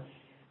friend,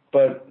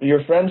 but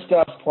your friend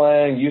stops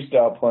playing, you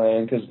stop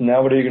playing, because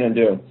now what are you going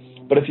to do?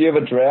 But if you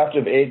have a draft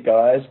of 8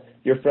 guys,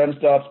 your friend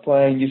stops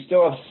playing, you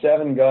still have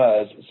 7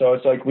 guys. So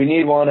it's like, we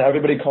need one,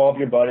 everybody call up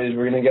your buddies,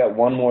 we're going to get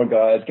one more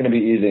guy, it's going to be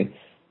easy.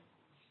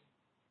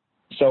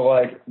 So,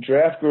 like,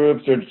 draft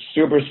groups are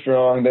super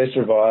strong, they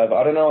survive.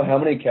 I don't know how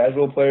many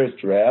casual players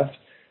draft,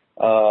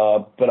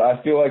 but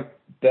I feel like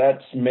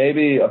that's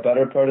maybe a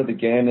better part of the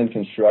game than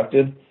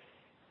constructed.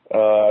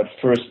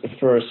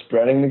 For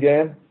spreading the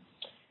game.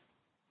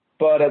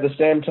 But at the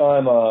same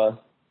time,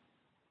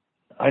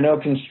 I know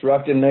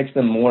constructed makes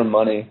them more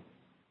money.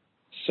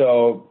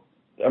 So,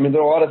 I mean,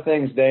 there are a lot of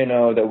things they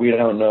know that we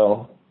don't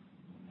know.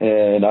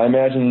 And I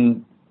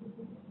imagine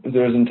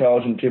there's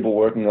intelligent people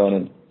working on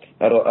it.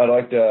 I'd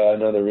like to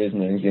know the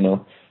reasonings, you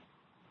know.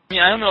 I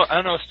mean, I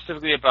don't know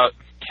specifically about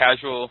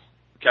casual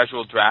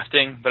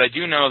drafting, but I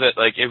do know that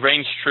like it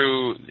reigns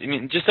true. I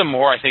mean, just the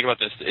more I think about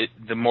this,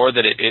 the more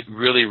that it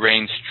really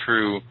reigns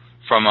true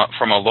from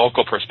a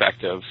local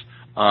perspective.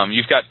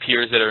 You've got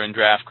peers that are in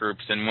draft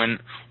groups, and when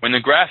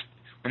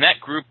that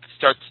group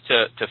starts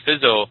to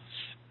fizzle,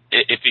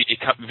 it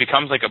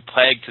becomes like a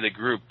plague to the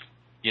group.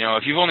 You know,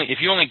 if you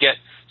only get,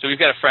 so we've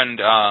got a friend,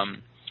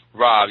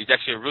 Rob. He's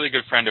actually a really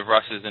good friend of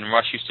Russ's, and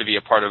Russ used to be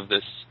a part of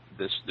this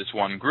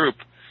one group.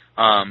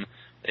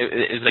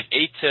 It was like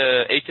 8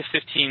 to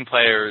 15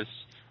 players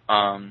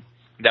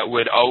that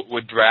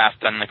would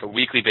draft on like a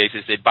weekly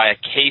basis. They'd buy a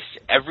case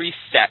every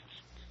set.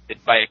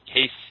 They'd buy a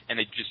case and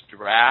they'd just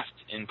draft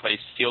and play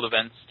field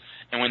events.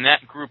 And when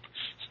that group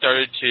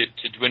started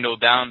to dwindle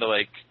down to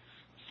like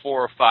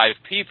 4 or 5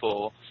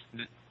 people,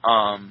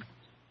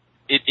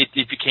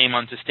 it became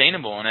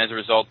unsustainable. And as a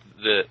result,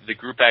 the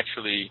group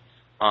actually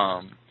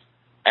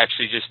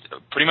just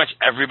pretty much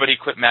everybody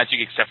quit Magic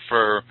except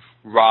for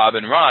Rob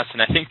and Ross, and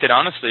I think that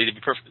honestly, to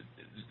be perfect,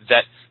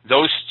 that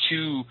those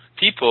 2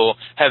 people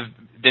have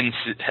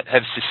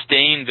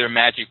sustained their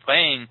Magic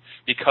playing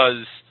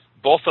because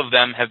both of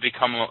them have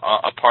become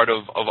a part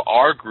of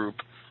our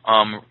group.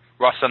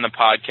 Russ on the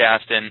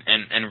podcast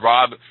and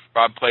Rob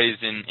plays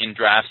in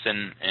drafts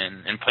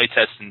and play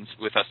tests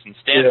with us in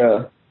standard.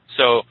 Yeah.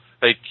 So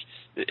like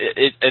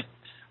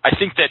I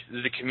think that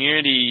the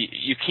community,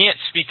 you can't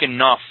speak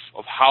enough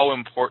of how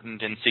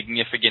important and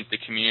significant the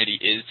community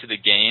is to the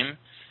game.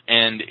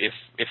 And if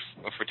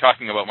we're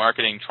talking about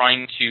marketing,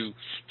 trying to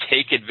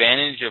take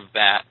advantage of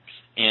that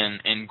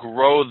and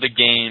grow the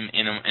game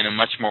in a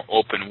much more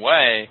open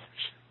way,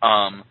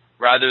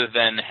 rather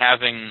than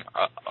having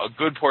a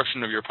good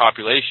portion of your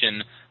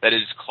population that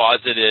is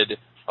closeted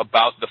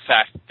about the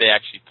fact that they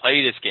actually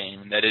play this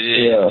game, that it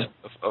is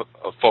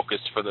a focus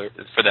for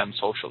them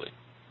socially.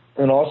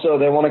 And also,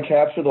 they want to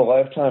capture the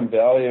lifetime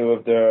value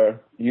of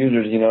their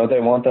users. You know, they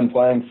want them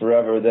playing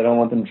forever. They don't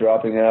want them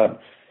dropping out.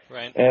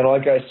 Right. And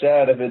like I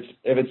said,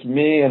 if it's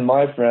me and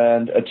my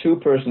friend, a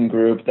 2-person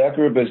group, that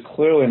group is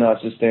clearly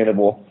not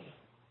sustainable.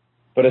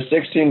 But a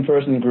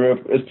 16-person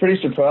group, it's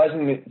pretty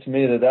surprising to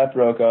me that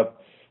broke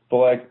up. But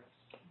like,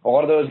 a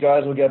lot of those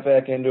guys will get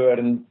back into it,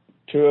 and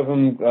 2 of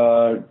them,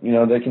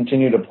 they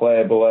continue to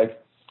play. But like,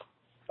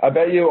 I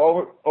bet you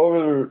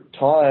over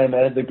time,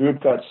 as the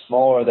group got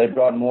smaller, they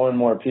brought more and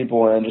more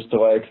people in just to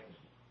like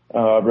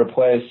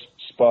replace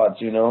spots,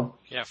 you know?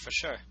 Yeah, for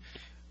sure.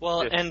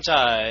 Well, and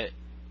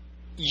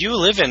you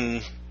live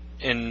in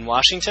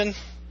Washington,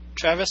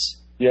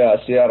 Travis? Yeah,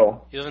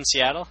 Seattle. You live in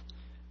Seattle?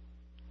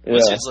 Yeah.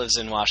 Wizards lives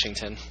in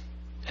Washington.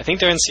 I think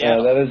they're in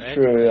Seattle. Yeah, that is right?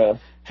 true, yeah.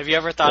 Have you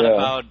ever thought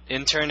about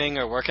interning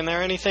or working there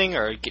or anything,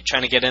 or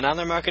trying to get in on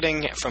their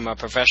marketing from a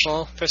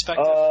professional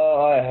perspective?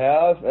 I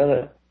have,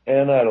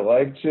 and I'd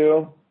like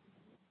to.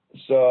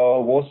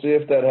 So we'll see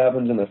if that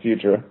happens in the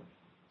future.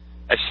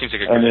 That seems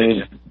like a great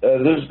idea.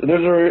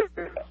 There's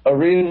a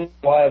reason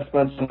why I've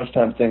spent so much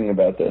time thinking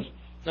about this.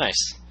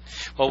 Nice.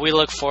 Well, we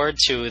look forward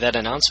to that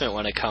announcement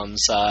when it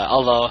comes.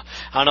 Although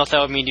I don't know if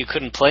that would mean you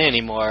couldn't play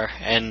anymore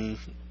in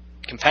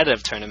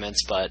competitive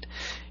tournaments, but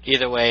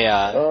either way.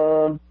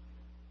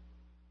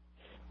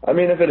 I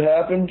mean, if it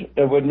happened,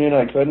 it would mean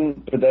I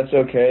couldn't, but that's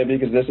okay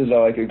because this is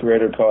like a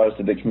greater cause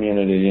to the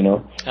community, you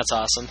know? That's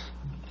awesome.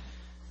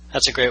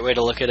 That's a great way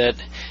to look at it.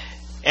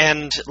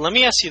 And let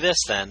me ask you this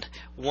then.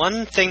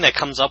 One thing that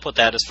comes up with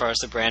that as far as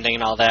the branding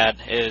and all that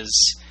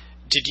is,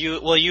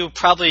 you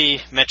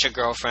probably met your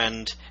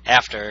girlfriend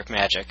after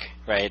Magic,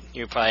 right?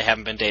 You probably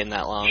haven't been dating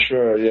that long.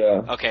 Sure,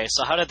 yeah. Okay,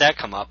 so how did that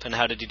come up, and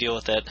how did you deal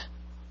with it?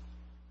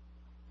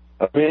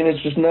 I mean,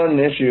 it's just not an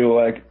issue.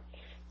 Like,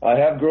 I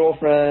have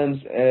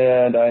girlfriends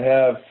and I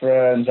have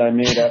friends I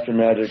meet after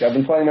Magic. I've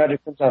been playing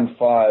Magic since I'm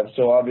 5,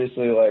 so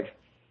obviously, like,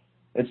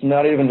 it's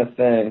not even a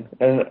thing.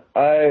 And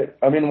I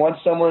mean, once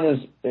someone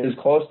is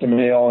close to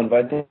me, I'll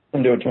invite them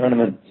to a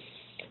tournament.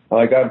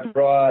 Like, I've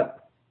brought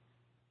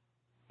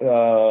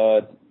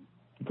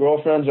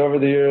girlfriends over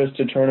the years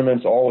to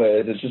tournaments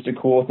always. It's just a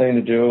cool thing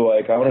to do.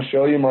 Like, I want to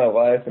show you my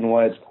life and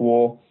why it's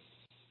cool.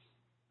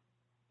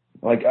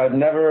 Like, I've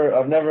never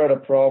had a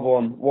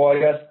problem. Well, I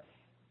guess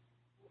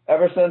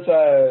ever since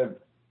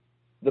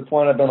the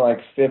point I've been like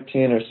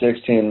 15 or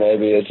 16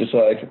 maybe, it's just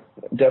like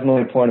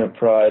definitely a point of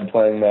pride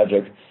playing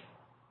Magic.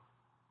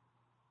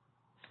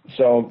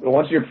 So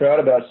once you're proud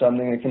about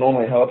something, it can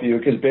only help you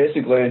because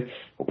basically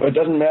it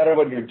doesn't matter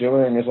what you're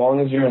doing as long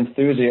as you're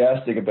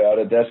enthusiastic about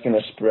it. That's going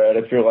to spread.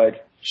 If you're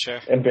like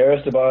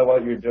embarrassed about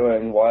what you're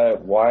doing,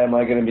 why am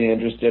I going to be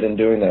interested in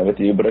doing that with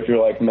you? But if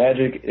you're like,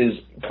 Magic is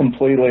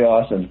completely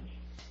awesome,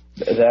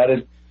 that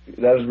is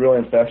really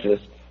infectious.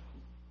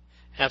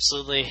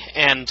 Absolutely,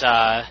 and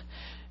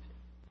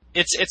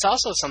it's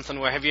also something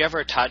where, have you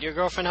ever taught your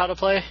girlfriend how to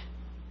play?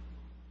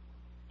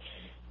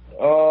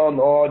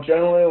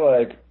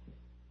 Generally, like,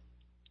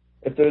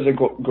 if there's a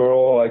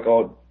girl like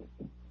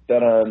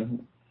that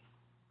I'm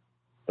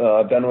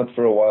been with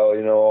for a while,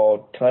 you know,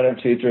 I'll kind of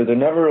teach her. They're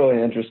never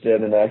really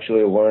interested in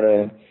actually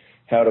learning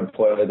how to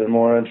play. They're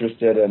more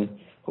interested in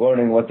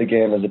learning what the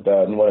game is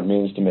about and what it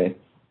means to me.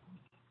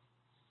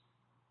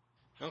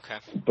 Okay.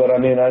 But I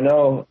mean, I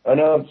know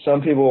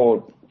some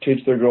people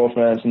teach their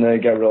girlfriends and they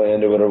get really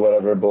into it or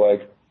whatever, but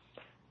like,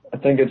 I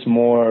think it's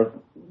more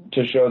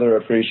to show their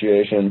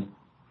appreciation,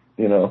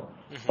 you know,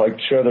 like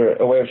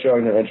a way of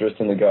showing their interest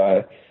in the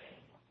guy.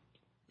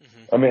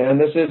 I mean, and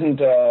this isn't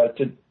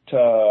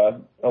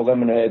to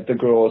eliminate the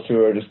girls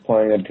who are just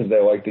playing it because they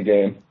like the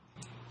game.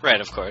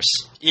 Right, of course.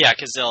 Yeah,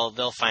 because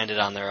they'll find it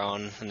on their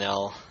own and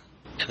they'll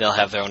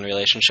have their own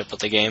relationship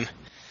with the game.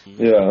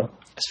 Yeah.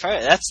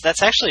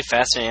 That's actually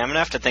fascinating. I'm gonna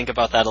have to think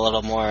about that a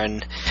little more,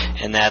 and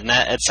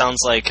it sounds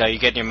like you're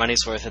getting your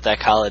money's worth at that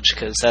college,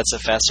 because that's a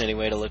fascinating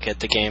way to look at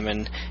the game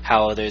and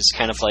how there's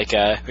kind of like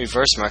a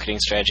reverse marketing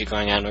strategy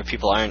going on where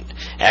people aren't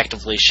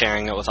actively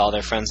sharing it with all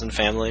their friends and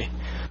family.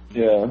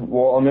 Yeah,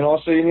 well, I mean,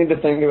 also you need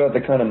to think about the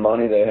kind of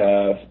money they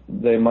have.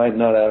 They might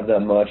not have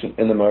that much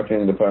in the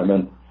marketing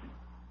department.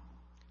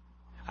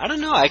 I don't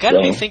know. I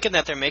gotta be thinking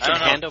that they're making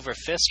hand over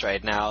fist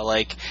right now.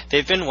 Like,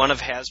 they've been one of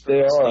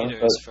Hasbro's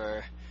leaders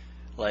for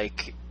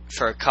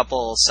a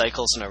couple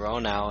cycles in a row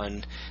now,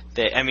 and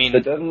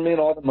that doesn't mean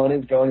all the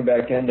money's going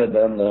back into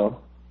them,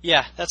 though.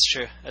 Yeah, that's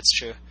true.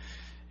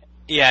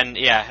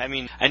 Yeah, I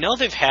mean, I know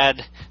they've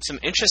had some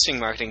interesting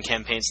marketing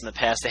campaigns in the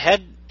past. They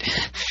had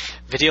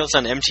videos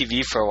on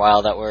MTV for a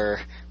while that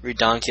were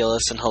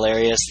redonkulous and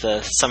hilarious.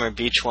 The Summer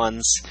Beach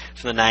ones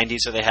from the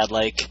 90s where they had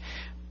like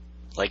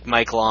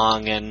Mike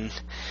Long and,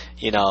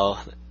 you know,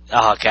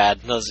 oh god,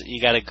 those, you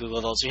gotta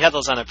Google those. We had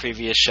those on a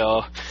previous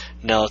show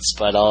notes,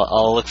 but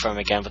I'll look for them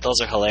again. But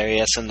those are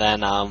hilarious. And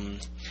then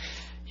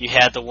you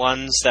had the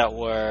ones that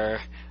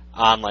were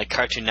on like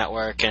Cartoon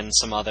Network and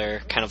some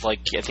other kind of like,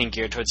 I think,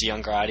 geared towards a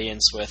younger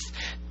audience, with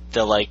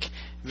the like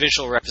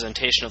visual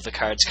representation of the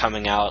cards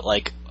coming out,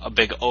 like a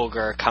big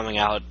ogre coming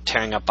out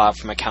tearing up Bob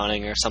from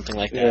accounting or something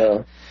like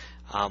that.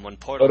 when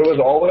Portal. But it was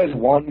always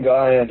one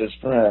guy and his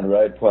friend,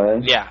 right,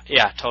 playing? Yeah,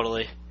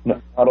 totally.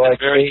 Not like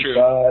very 8 true.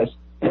 guys.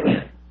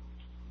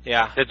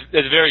 Yeah, that's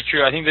very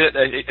true. I think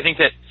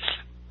that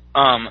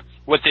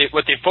what they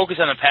focus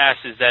on in the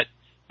past is that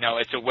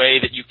it's a way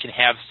that you can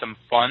have some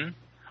fun.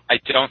 I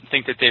don't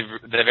think that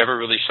they've ever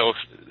really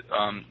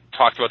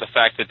talked about the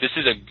fact that this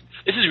is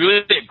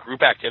really a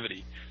group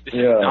activity. This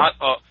is not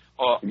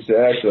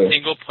exactly. a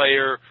single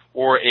player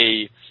or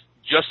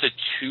just a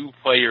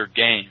 2-player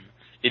game.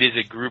 It is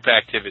a group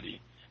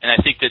activity, and I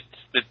think that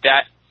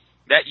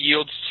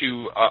yields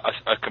to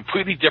a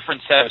completely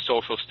different set of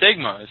social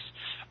stigmas.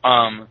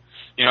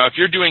 If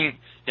you're doing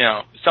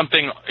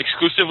something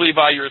exclusively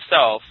by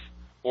yourself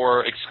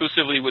or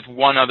exclusively with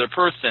one other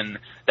person,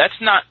 that's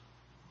not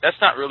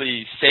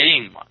really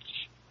saying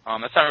much.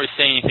 That's not really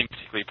saying anything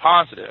particularly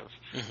positive.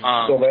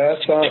 So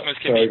last time, stigmas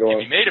can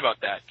be made about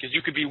that, because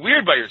you could be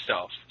weird by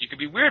yourself. You could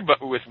be weird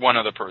with one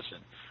other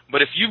person.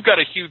 But if you've got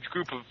a huge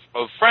group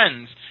of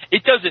friends,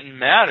 it doesn't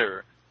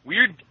matter.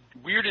 Weird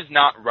is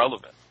not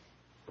relevant.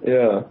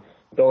 Yeah.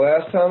 The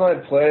last time I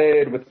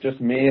played with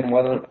just me and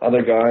one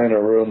other guy in a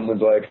room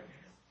was like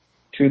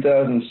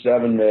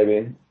 2007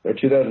 maybe, or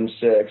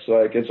 2006.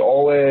 Like, it's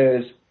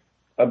always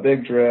a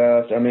big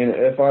draft. I mean,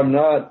 if I'm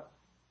not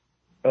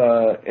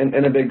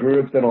in a big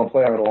group, then I'll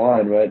play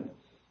online, right?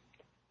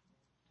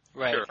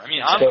 Right. Sure. I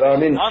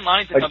mean,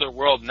 online's another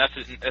world, and that's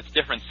a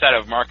different set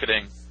of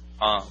marketing.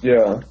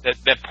 That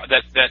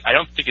I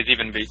don't think has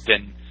even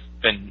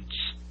been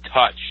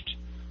touched.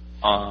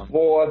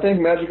 Well, I think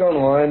Magic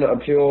Online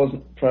appeals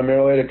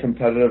primarily to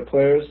competitive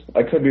players.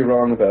 I could be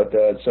wrong about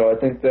that. So I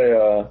think they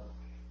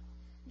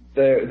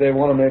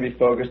want to maybe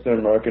focus their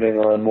marketing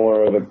on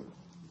more of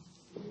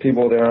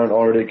people they aren't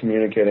already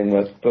communicating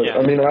with. But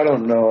I mean, I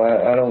don't know.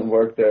 I don't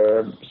work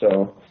there,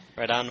 so.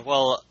 Right on.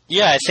 Well,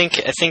 yeah, I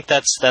think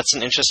that's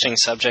an interesting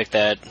subject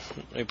that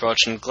we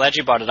broached, and glad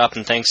you brought it up,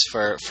 and thanks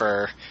for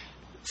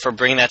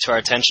bringing that to our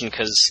attention,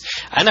 because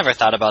I never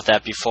thought about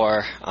that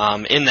before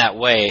in that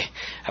way.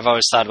 I've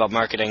always thought about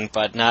marketing,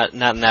 but not in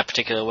that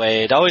particular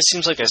way. It always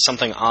seems like there's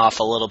something off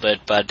a little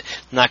bit, but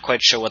not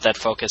quite sure what that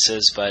focus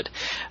is. But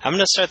I'm going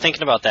to start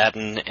thinking about that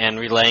and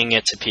relaying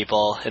it to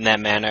people in that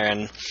manner.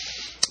 And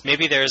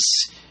maybe there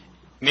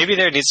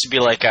needs to be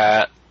like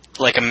a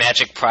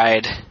Magic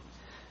Pride,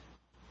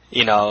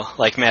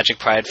 like Magic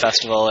Pride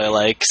Festival, or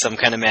like some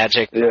kind of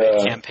Magic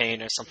Pride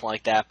campaign or something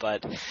like that.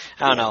 But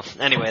I don't know.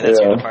 Anyway, that's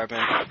your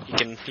department. You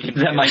can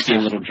that might be a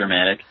little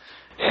dramatic.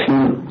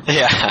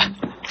 Yeah.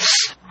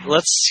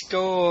 Let's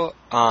go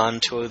on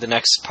to the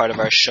next part of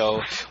our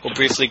show. We'll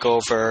briefly go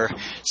over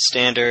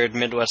Standard,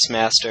 Midwest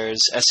Masters,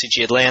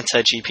 SCG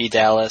Atlanta, GP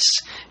Dallas,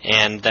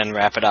 and then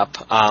wrap it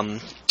up.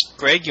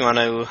 Greg, you want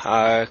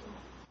to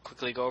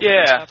quickly go over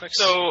these topics?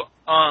 So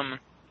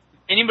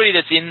anybody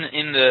that's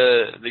in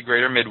the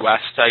greater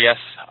Midwest, I guess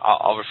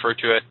I'll refer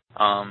to it.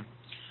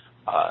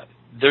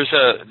 There's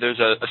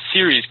a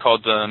series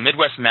called the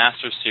Midwest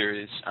Masters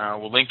Series.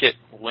 We'll link it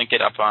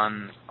up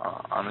on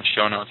the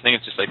show notes. I think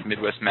it's just like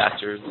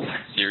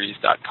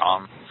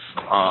MidwestMastersSeries.com.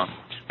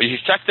 But you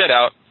should check that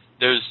out.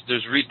 There's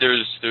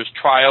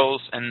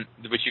trials, and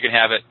which you can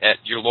have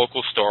at your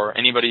local store.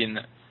 Anybody in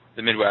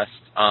the Midwest,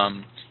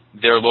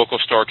 their local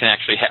store can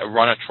actually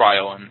run a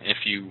trial, and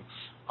if you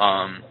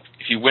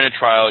win a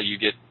trial, you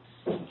get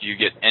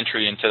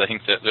entry into, I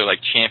think they're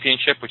like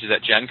championship, which is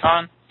at Gen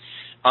Con.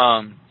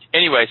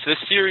 Anyway, so this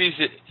series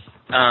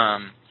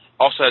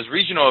also has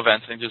regional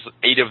events. I think there's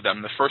 8 of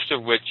them. The first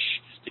of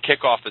which, to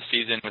kick off the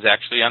season, was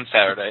actually on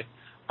Saturday.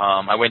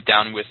 I went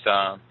down with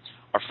our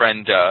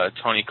friend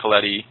Tony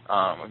Coletti,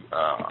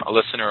 a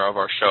listener of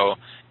our show,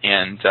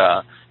 and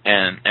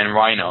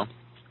Rhino.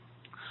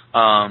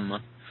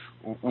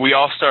 We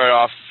all started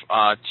off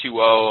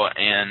 2-0,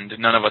 and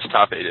none of us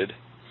top-8'd,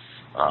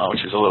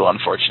 which is a little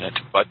unfortunate.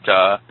 But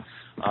it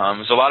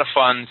was a lot of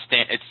fun. I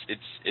think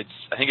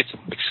it's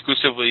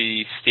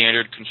exclusively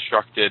standard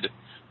constructed,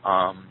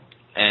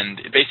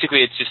 and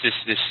basically it's just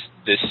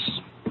this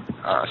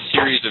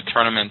series of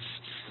tournaments,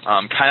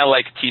 kind of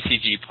like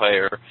TCG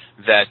Player,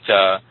 that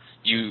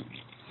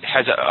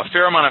has a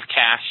fair amount of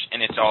cash,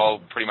 and it's all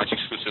pretty much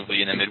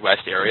exclusively in the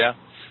Midwest area.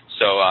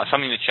 So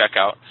something to check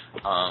out.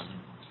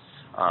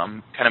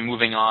 Kind of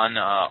moving on.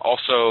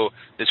 Also,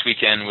 this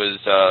weekend was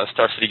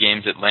Star City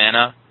Games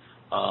Atlanta.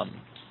 I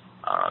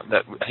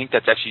think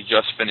that's actually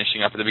just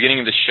finishing up. At the beginning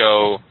of the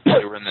show,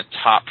 they were in the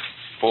top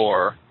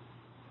 4,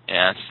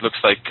 and it looks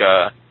like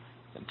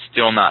it's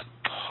still not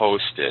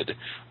posted.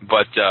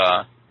 But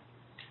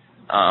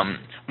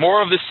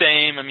more of the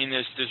same. I mean,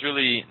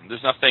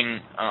 there's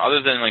nothing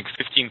other than like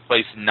 15th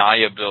place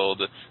Naya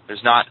build.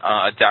 There's not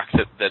a deck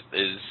that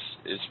is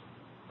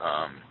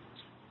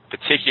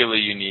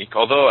particularly unique.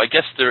 Although I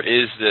guess there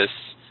is this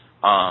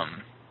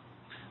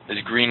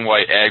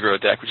green-white aggro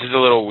deck, which is a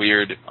little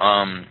weird.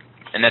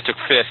 And that took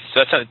 5th, so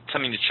that's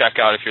something to check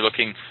out if you're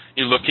looking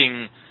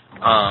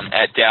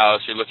at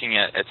Dallas, you're looking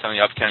at some of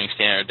the upcoming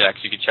standard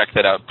decks. You can check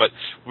that out. But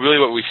really,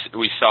 what we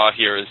saw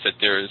here is that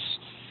there's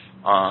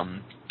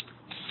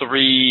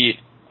 3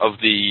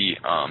 the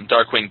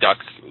Darkwing Duck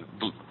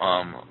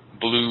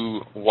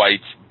blue,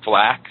 white,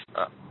 black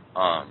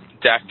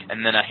deck,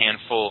 and then a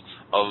handful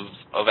of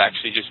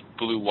actually just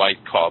blue,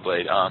 white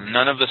Caw-Blade.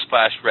 None of the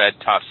splash red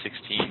top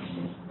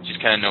 16, which is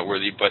kind of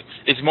noteworthy, but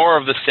it's more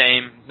of the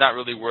same. Not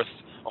really worth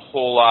a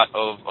whole lot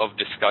of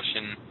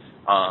discussion.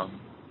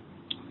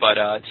 But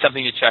it's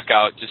something to check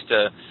out just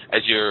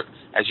as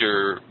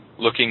you're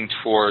looking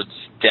towards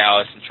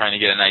Dallas and trying to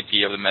get an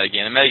idea of the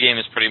metagame. The metagame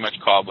is pretty much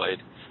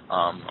Caw-Blade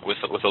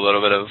with a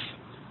little bit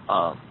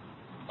of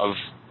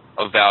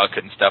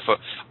Valakut and stuff.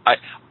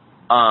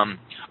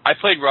 I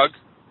played Rug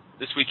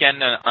this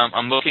weekend, and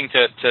I'm looking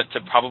to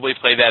probably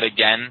play that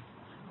again.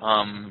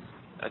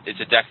 It's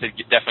a deck that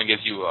definitely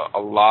gives you a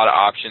lot of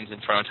options.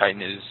 Inferno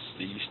Titan is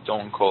the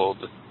Stone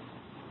Cold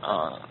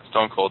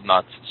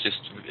nuts.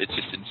 It's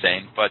just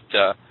insane. But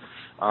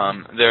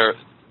there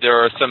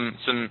are some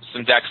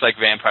decks like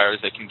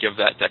Vampires that can give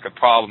that deck a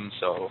problem.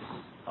 So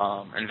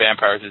and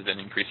Vampires has been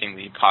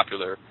increasingly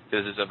popular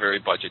because it's a very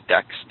budget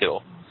deck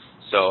still.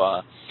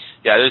 So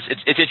yeah,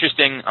 it's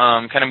interesting.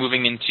 Kind of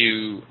moving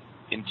into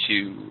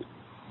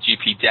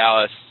GP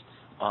Dallas.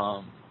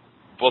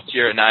 Both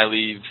Jarrett and I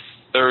leave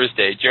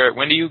Thursday. Jarrett,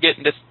 when do you get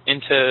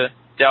into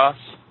Dallas?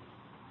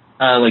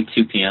 Like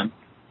 2 p.m.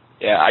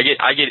 Yeah,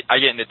 I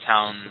get into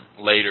town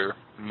later,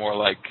 more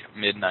like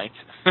midnight.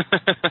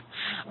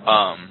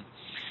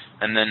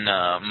 And then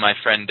my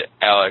friend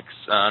Alex,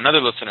 another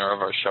listener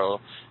of our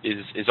show,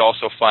 is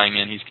also flying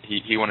in.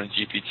 He won a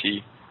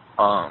GPT,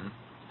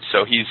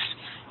 so he's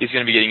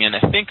going to be getting in.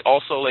 I think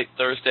also late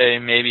Thursday,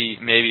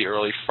 maybe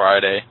early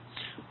Friday.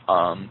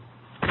 I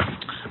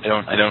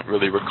don't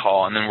really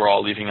recall. And then we're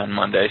all leaving on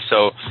Monday.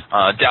 So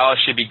Dallas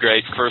should be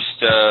great.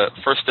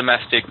 First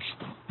domestic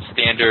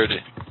standard.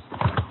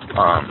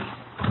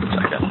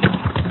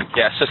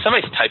 Yeah. So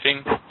somebody's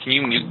typing. Can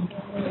you mute?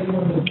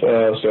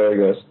 Sorry,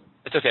 guys.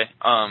 It's okay.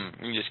 You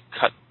can just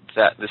cut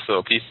this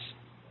little piece.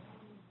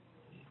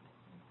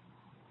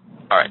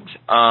 All right.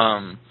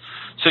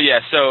 So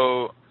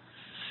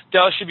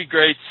Dallas should be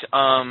great.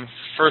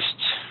 First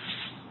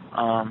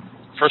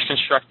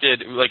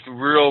constructed, like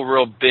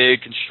real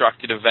big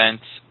constructed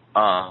event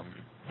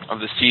of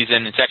the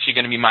season. It's actually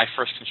going to be my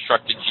first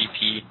constructed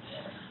GP.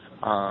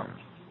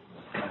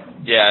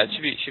 Yeah, it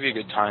should be a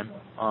good time.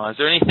 Is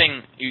there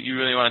anything you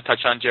really want to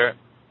touch on, Jarrett?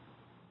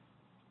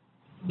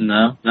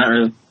 No, not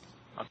really.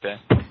 Okay.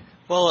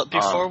 Well,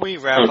 before we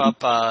wrap up,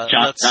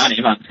 John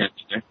Avon's going to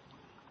be there.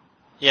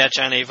 Yeah,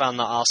 John Avon,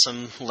 the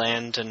awesome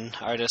land and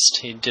artist.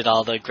 He did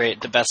all the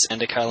best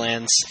Zendikar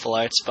lands, full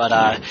arts. But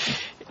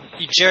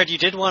Jared, you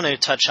did want to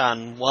touch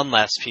on one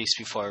last piece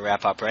before we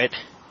wrap up, right?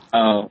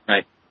 Oh,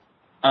 right.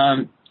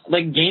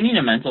 Like gaining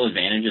a mental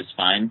advantage is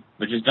fine,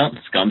 but just don't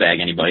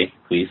scumbag anybody,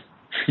 please.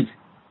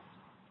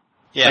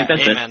 Yeah,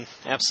 like amen.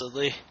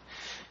 Absolutely.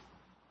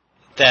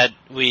 That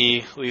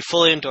we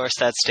fully endorse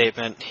that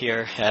statement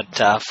here at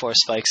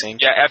Forcespikes Inc.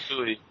 Yeah,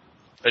 absolutely.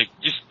 Like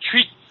just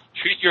treat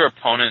your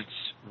opponents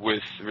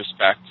with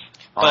respect.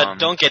 But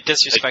don't get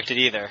disrespected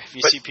either. If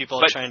you see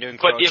people trying to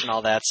encroach and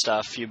all that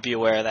stuff, you be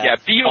aware of that. Yeah,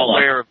 be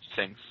aware of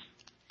things.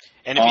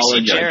 And if you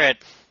see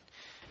Jarrett,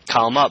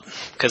 call him up,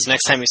 because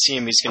next time you see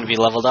him, he's going to be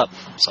leveled up.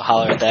 So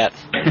holler at that.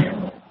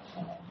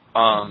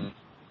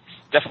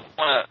 Definitely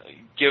want to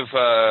give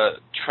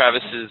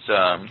Travis's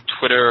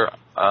Twitter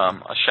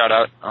a shout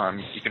out.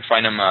 You can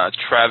find him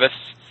Travis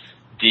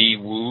D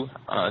Woo,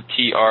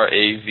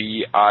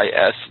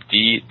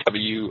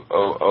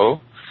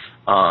 TravisDWOO.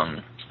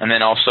 And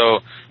then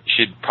also, you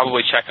should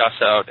probably check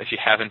us out if you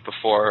haven't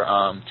before.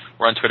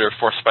 We're on Twitter,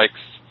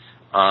 Forcespikes.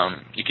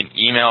 You can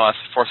email us,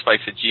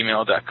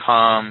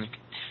 forcespikes@gmail.com.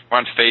 We're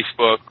on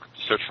Facebook,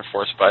 search for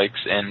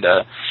Forcespikes. And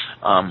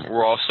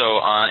we're also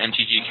on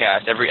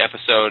MTGcast. Every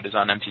episode is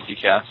on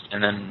MTGcast.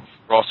 And then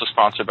we're also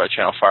sponsored by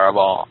Channel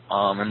Fireball.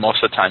 And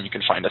most of the time you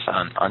can find us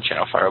on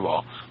Channel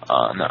Fireball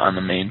on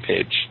the main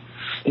page.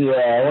 Yeah,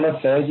 I want to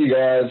thank you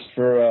guys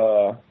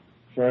for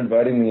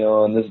inviting me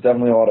on. This is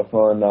definitely a lot of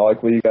fun. I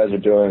like what you guys are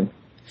doing.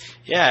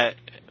 Yeah,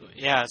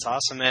 it's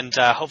awesome, and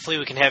hopefully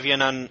we can have you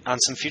in on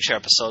some future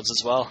episodes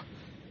as well.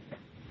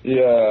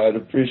 Yeah, I'd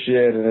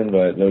appreciate an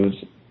invite. That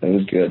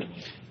was good.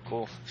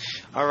 Cool.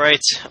 All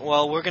right,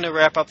 well, we're going to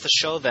wrap up the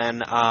show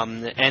then.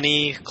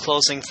 Any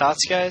closing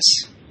thoughts, guys?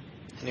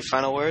 Any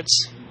final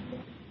words?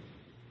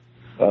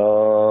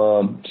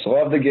 Just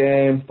love the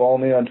game. Follow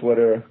me on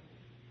Twitter,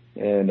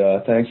 and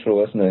thanks for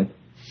listening.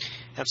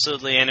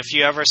 Absolutely, and if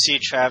you ever see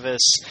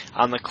Travis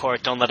on the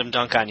court, don't let him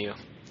dunk on you,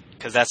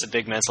 because that's a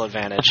big mental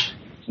advantage.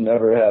 It's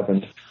never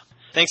happened.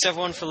 Thanks,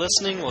 everyone, for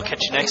listening. We'll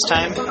catch you next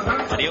time.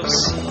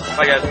 Adios.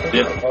 Bye, guys.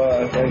 Yep.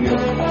 Thank you.